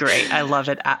show is great. I love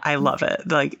it. I love it.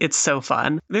 Like, it's so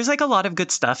fun. There's like a lot of good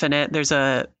stuff in it. There's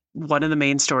one of the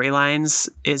main storylines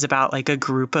is about like a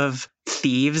group of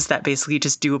thieves that basically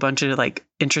just do a bunch of like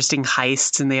interesting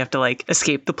heists, and they have to like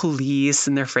escape the police,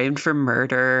 and they're framed for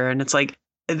murder. And it's like,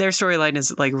 their storyline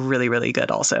is like really, really good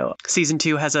also. Season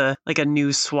 2 has a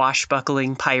new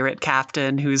swashbuckling pirate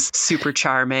captain who's super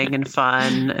charming and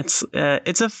fun. It's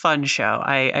a fun show.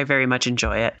 I very much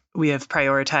enjoy it. We have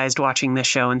prioritized watching this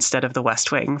show instead of The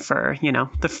West Wing for,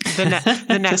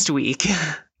 the next week.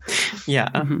 Yeah.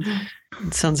 Mm-hmm.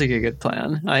 It sounds like a good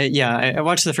plan. I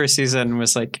watched the first season and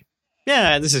was like,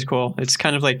 yeah, this is cool. It's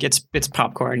kind of like it's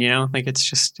popcorn, like it's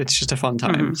just a fun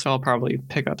time. Mm-hmm. So I'll probably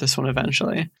pick up this one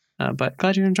eventually. But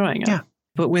glad you're enjoying it. Yeah.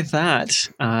 But with that,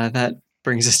 that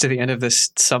brings us to the end of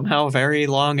this somehow very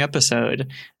long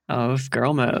episode of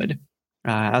Girl Mode.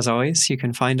 As always, you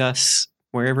can find us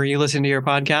wherever you listen to your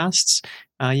podcasts.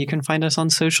 You can find us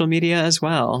on social media as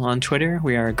well. On Twitter,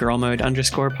 we are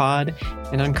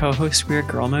girlmode_pod. And on co-host, we are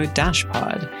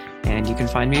girlmode-pod. And you can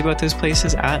find me both those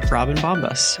places at Robin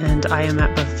Bombas. And I am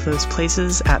at both those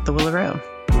places at The Willow Row.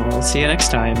 We'll see you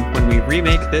next time when we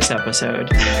remake this episode.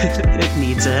 It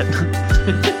needs it.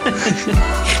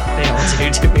 They all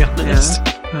do, to be honest.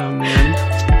 Yeah. Oh, man.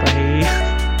 Bye.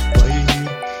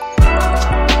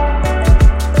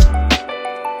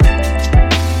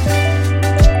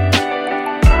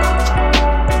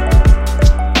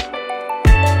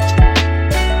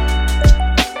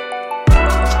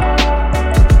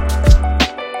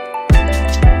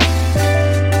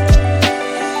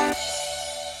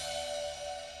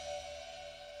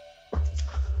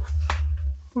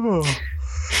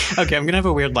 Okay, I'm going to have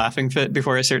a weird laughing fit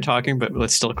before I start talking, but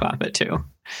let's still clap it too.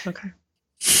 Okay.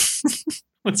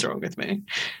 What's wrong with me?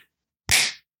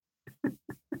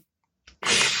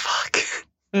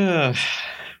 Okay,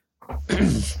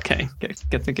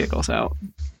 get the giggles out.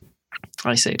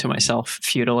 I say to myself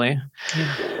futilely,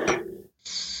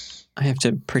 I have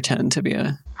to pretend to be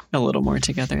a little more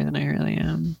together than I really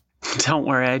am. Don't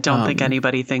worry. I don't think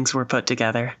anybody thinks we're put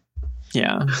together.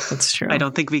 Yeah, that's true. I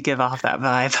don't think we give off that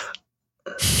vibe.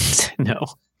 No.